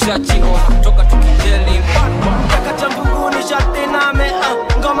shimo kisha chingo kutoka tukijeli Chaka cha mbunguni shati name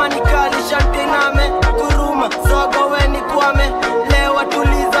ngoma nikali shati name kuruma zogo we ni kwame lewa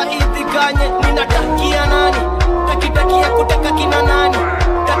tuliza itikanye ninatakia nani takitakia kuteka kina nani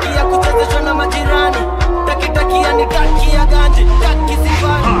takia kuchezeshwa na majirani takitakia nitakia ganje taki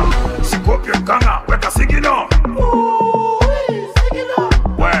sifani Sikopio kanga weka sigino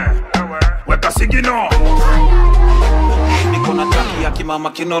weka sigino Niko na taki ya kimama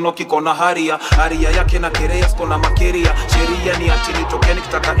kinono kiko na haria yake na kerea siko na makeria sheria ni ati nitokeni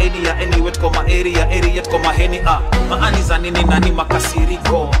kitaka area anyway tuko ma area tuko maheni maani za nini nani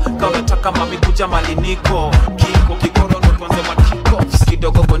makasiriko kama unataka mami kuja mali niko kiko kikoro ndo tuanze makiko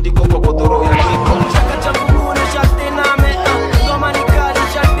kidogo kondiko kwa godoro ya niko Chaka cha mbunguni shati name ngoma nikali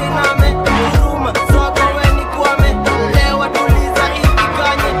shati name kuruma zogo we ni kwame lewa tuliza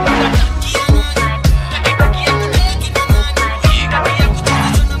itikanye ninatakia nani takitakia kuteka kina nani takia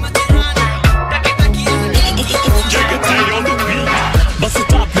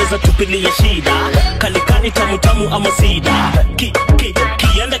tupilie shida. Kalikani tamu tamu ama sida. Kiende kiende.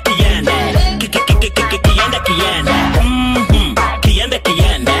 Kiende kiende. Kiende kiende. Kiende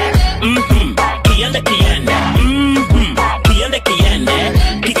kiende. Kiende kiende. Kiende kiende.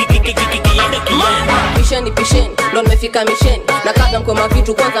 Pisheni, ndo nimefika misheni. Na kabla mkoma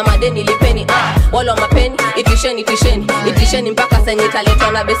vitu kwanza madeni lipeni. Wala mapeni, itisheni mpaka senye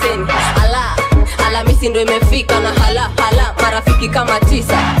taletwa na beseni. Alamisi ndo imefika na hala marafiki kama 9.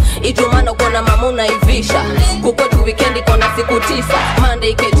 Ijumano kona mamuna ivisha. Kukwetu weekendi kona siku 9.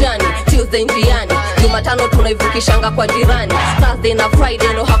 Monday kejani, Tuesday njiani, Jumatano tunaivukishanga kwa jirani. Thursday na Friday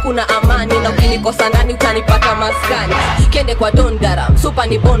ndo hakuna amani. Na ukinikosa ndani utanipata maskani. Kende kwa dondara, msupa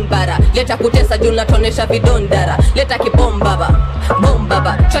ni bonbara. Leta kutesa juu natonesha vidondara. Leta kibombaba,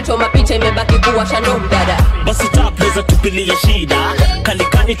 bombaba. Chacho mapicha imebaki kuwa shandom dada. Basi tapleza tupilie shida.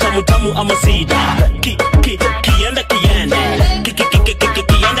 Kalikani tamu tamu ama sida. Kiende kiende. Kiende kiende.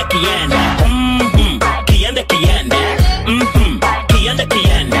 Kiende kiende. Kiende kiende.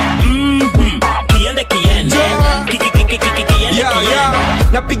 Kiende kiende.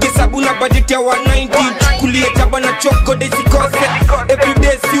 Napige sabu na budget ya 190. Kulie jaba na choko desi kose.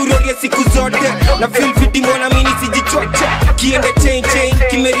 Everyday siurorie siku zote. Na feel fiti mwana mini sijichoche. Kiende chain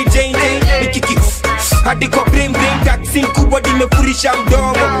kimeri chain nikikicks hadi kwa brain taxi kubwa dimefurisha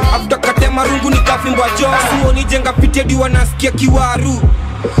mdomo. After katema rungu nikafimbwa jomo. Suoni jenga pitia diwa nasikia kiwaru.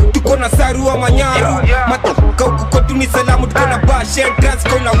 Tuko na Ssaru wa manyaru. Matoka huku kwetu ni salamu. Tuko na bashe trans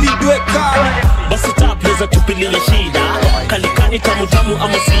kona widwe kama. Basi tapleza tupilie shida. Kalikani tamu tamu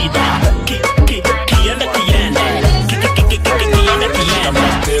ama sida. Kiende kiende. Kiende kiende.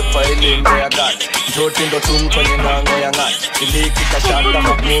 Pepa ili mbea gani Joti ndo tun kwenye nango ya ngani Iliki kashanda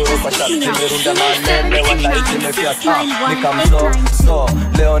maguro kwa shati Zimerunda na nene walai zimefiata Nikamzo,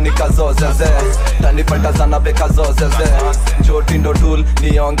 leo nikazozeze Tanipata zana beka zozeze Joti ndo tul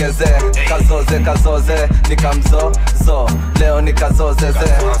niongeze Kazoze, nikamzo, leo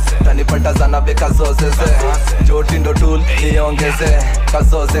nikazozeze Tanipata zana beka zozeze Joti ndo tul niongeze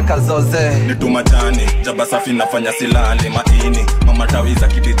Kazoze Nitumajani, jaba safi nafanya silali Maini, mama tawiza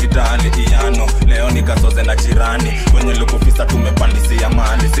kidijitali Iyano, leo nikazoze na jirani Kwenye lukufisa tumepandisi ya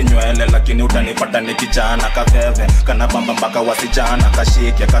mali Sinywele lakini utanipata nikichana Kaveve, kanabamba mpaka wasijana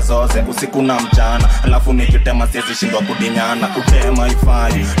Kashike, kazoze, usiku na mchana Alafu nikitema siezi shindwa kudinyana Kutema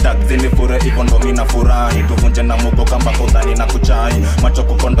ifai, taxi nifure hivyo ndo mina furahi Tuvunje na mugo kamba kudhani na kuchai Macho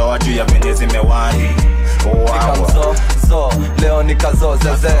kukondoa juu ya venye zimewahi Nikamzo, leo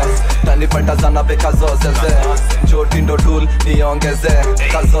nikazozeze Tanipata zana beka zozeze Joti ndo tul niongeze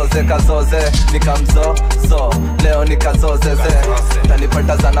Kazoze, nikamzo, leo nikazozeze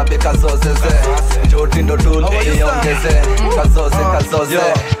Tanipata zana beka zozeze Joti ndo tul niongeze Kazoze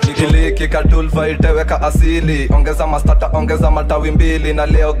Nikiliki katulfa iteweka asili Ongeza mastata, ongeza matawi mbili Na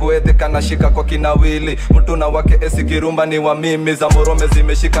leo guethi kanashika kwa kinawili Mtu na wake esi kirumba ni wa mimi Za morome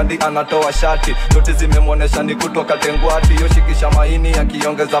zimeshika ndi anatoa shati Joti zimemwonesha ni kutoka tengwati Yoshikisha maini ya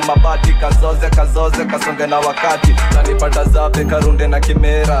kiongeza mabati Kazoze, kasonge na wakati Tanipata zabe karunde na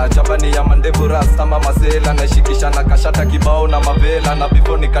kimera Chabani ya mandevu rasta mama sela Nashikisha na kashata kibao na mavela Na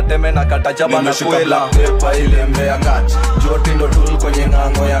bifo nikateme na katajaba na kwela Pepa ile mbea ngati Joti ndo tul kwenye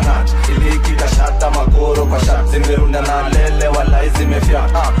ngango ya ngati Iliki kashata makoro kwa shati Zimerunda na lele walai zimefia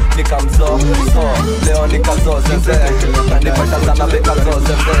Nikamzo, leo nikazozeze Tanipata zana beka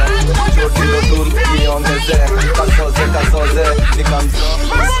zozeze Joti ndo tul niongeze Kazoze, nikamzo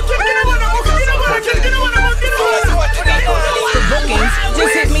Bookings,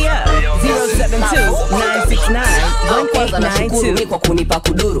 just hit me up 072-969-1892. Kwa kunipa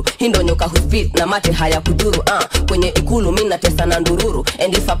kuduru hindo nyoka huspit na mate haya kuduru kwenye ikulu mina tesa na ndururu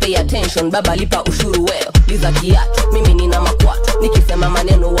and if I pay attention baba lipa ushuru weo liza kiatu mimi nina makwatu nikisema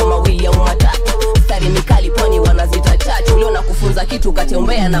maneno wa mawili au matatu stari mikali pwani wanazita chachu leo na kufunza kitu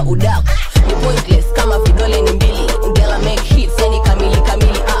katembea na udaku ni pointless kama vidole ni mbili ngela make hits yani kamili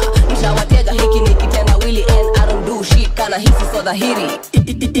nishawatega hiki nikitenda wili and I don't do shit kana hisi so dhahiri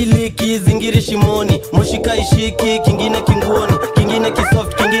Iliki zingiri shimoni Moshika ishiki kingine kinguoni Kingine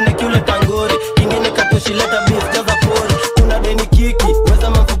kisoft kingine kiule tangori Kingine katoshi leta beef jaza pori Kuna deni kiki weza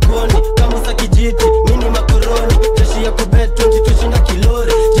mafukoni Kamusa kijiti mini makoroni Jeshi ya kubet 20 tushinda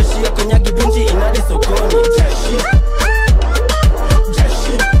kilori Jeshi ya konyagi binti inadi sokoni Jeshi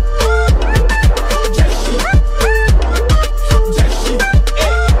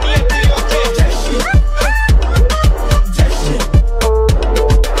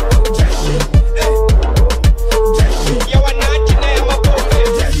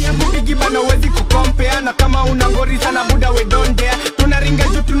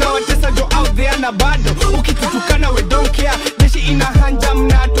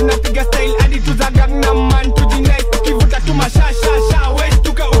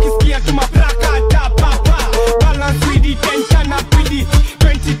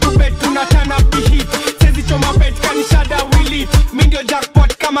Kesho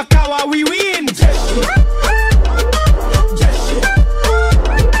jackpot kama kawa we win.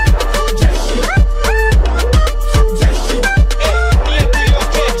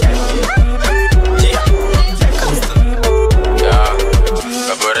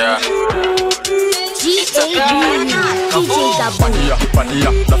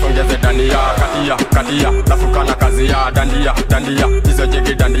 Patia, nafongeze dandia, katia, nafukana kazi ya dandia, hizo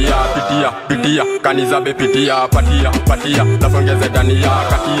jigi dandia, pitia, kanizabe pitia, patia, nafongeze dandia,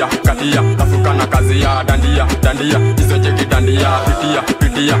 katia, nafukana kazi ya dandia, hizo jigi dandia,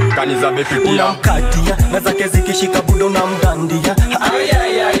 pitia, kanizabe pitia. Unamkatia, na zake zikishika budo na mdandia.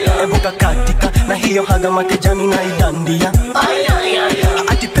 Ebuka katika, na hiyo haga makejani na idandia.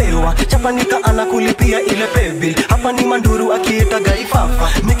 Atipewa, chapanika anakulipia ile pebil. Hapa ni manduru akiita gaifafa.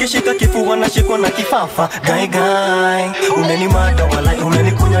 Nikishika kifua na shikwa na kifafa. Gai, umenimada wala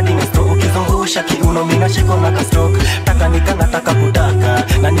umenikunya dinasto. Ukizungusha kiuno mina shikwa na kastok. Taka nataka kutaka,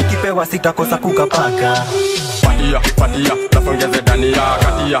 na nikipewa sitakosa kukapaka. Patia, nafongeze dandia,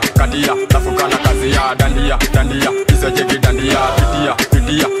 katia, nafukana kazi ya dandia, hizo jigi dandia,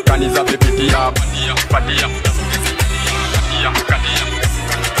 pitia, kanizabe pitia, patia, nafongeze dandia, katia,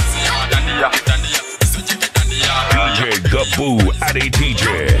 nafukana kazi ya dandia, hizo jigi dandia. DJ Gabu Adi DJ.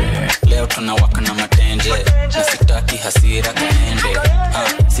 Leo tunawaka na matenje, na sitaki hasira kaende.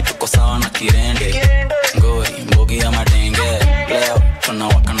 Situko sawa na kirende, ngori mbogi ya madenge. Leo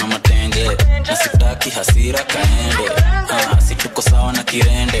tunawaka na matenje, na sitaki hasira kaende. Situko sawa na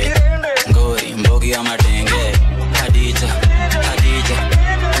kirende, ngori mbogi ya madenge. Hadija,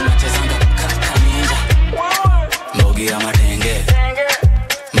 unachezanga kaminja. Mbogi ya madenge,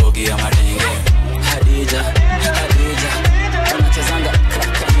 mbogi ya madenge. Hadija, unachezanga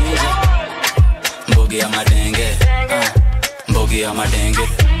kaminja. Mbogi ya madenge, mbogi ya madenge.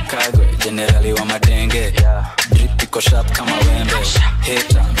 Kagwe, generali wa madenge. Drip iko sharp kama wembe.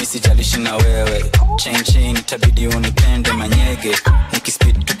 Hater, misijalishi na wewe. Chain, itabidi unipende manyege.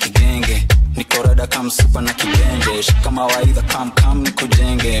 Nikispeed tukigenge. Nikorada kama super na kibende. Shika mawaidha kam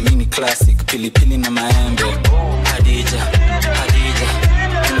nikujenge. Mini classic, pilipili na maembe. Hadija,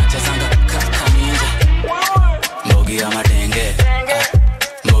 unachezanga kaminja. Mbogi ya madenge,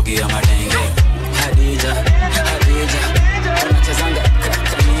 mbogi ya madenge. Hadija, unachezanga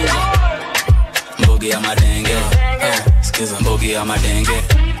kaminja. Mbogi ya madenge, skiza mbogi ya madenge.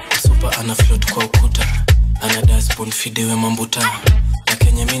 Super ana float kwa ukuta, ana dashboard fidewe mambuta. Na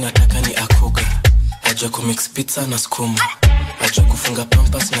kenye mimi nataka ni akuga. Ajua kumix pizza na skuma, ajua kufunga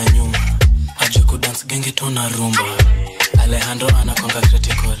pampas na nyuma, ajua kudance gengetone na rumba. Alejandro anakonga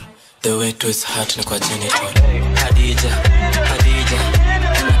critical, the way to his heart ni kwa genital. Hadija,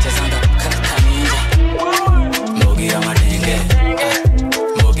 unachezanga kaminja. Mbogi ya madenge,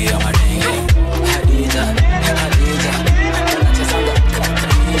 mbogi ya madenge. Hadija, unachezanga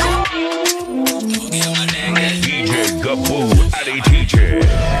kaminja. Mbogi ya madenge. DJ Gabu Adi DJ.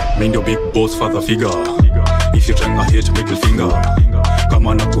 Mind your big boss father figure. If you trying to hit middle finger.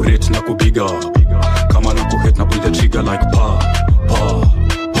 Kama na kurate na kubiga. Kama na kuhit na pull the trigger like pa.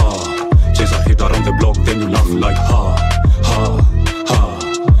 Chase a hit around the block, then you laugh like ha.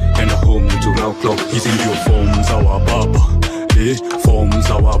 And a home to round clock. He's in your forms our baba. Forms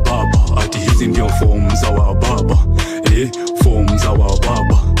our baba. Ati he's in your forms our baba. Forms our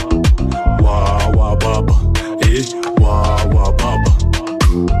baba. Wa baba. Wa baba.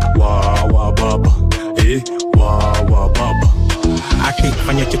 Wa baba. Wa baba. Ati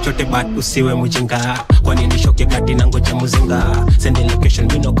fanya chochote but usiwe mujinga. Kwa nini shoke kati na ngoja muzinga. Send the location,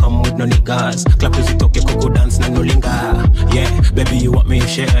 we no come with no niggas. Club tuzitoke kuku dance na nulinga. Yeah, baby you want me to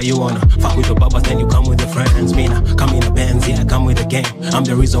share. You wanna fuck with your babas, then you come with your friends. Mina, come in a Benz, yeah, come with the gang. I'm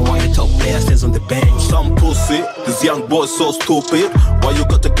the reason why the top player stays on the bench. Some pussy, this young boy so stupid. Why you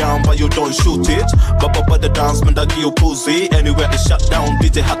got the gun but you don't shoot it? Baba by the dance, man, that give you pussy. Anywhere it shut down,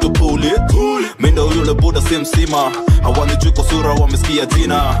 DJ had to pull it. Mindo yule buda simsima. Hawani juko sura wamesikia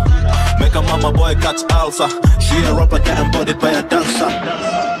jina. Make a mama boy catch Alsa. She a rapper get embodied by a dancer.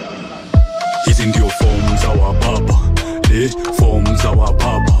 He's in your forms our baba. Forms our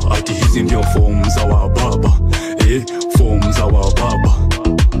baba. Ati he's in your forms our baba. Forms our baba.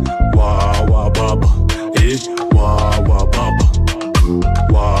 Wa baba. Wa baba.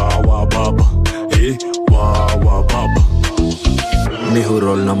 Wa baba. Wa baba.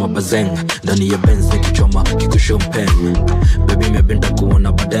 Mihurol na mabazeng ndani ya Benz nikichoma kikushompeng. Baby mependa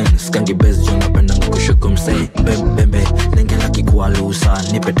kuona badeng. Skangi base jo napenda ngikushuku msei. Bembe nengela kikualusa.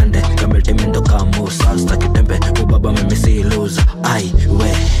 Nipetende kamete mindo kamusa. Staki tembe mubaba mimi si loser. Ai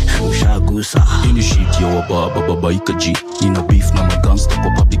we ushagusa. Ini shit yo wababa baba ikaji. Nina beef na magangsta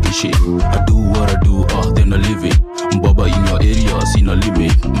kwa public and shit. I do what I do then I live it. Mbaba in your area see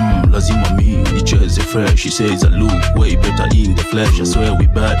fresh. She says I look way better in the flesh. I swear we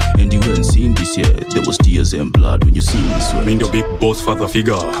bad, and you ain't seen this yet. There was tears and blood when you see this way. Mean your big boss father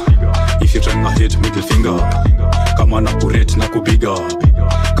figure. If you're trying to hit middle finger, come on up rate na kubiga.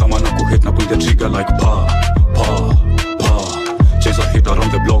 Come on up hit na pull the trigger like pa, pa, pa. Chase a hit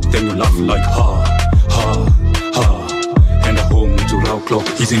around the block, then you laugh like ha, ha, ha. And a home to round clock.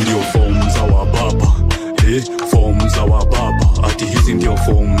 Hizi ndio forms za wababa. Forms za wababa. Ati hizi ndio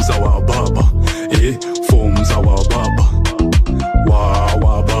forms za wababa.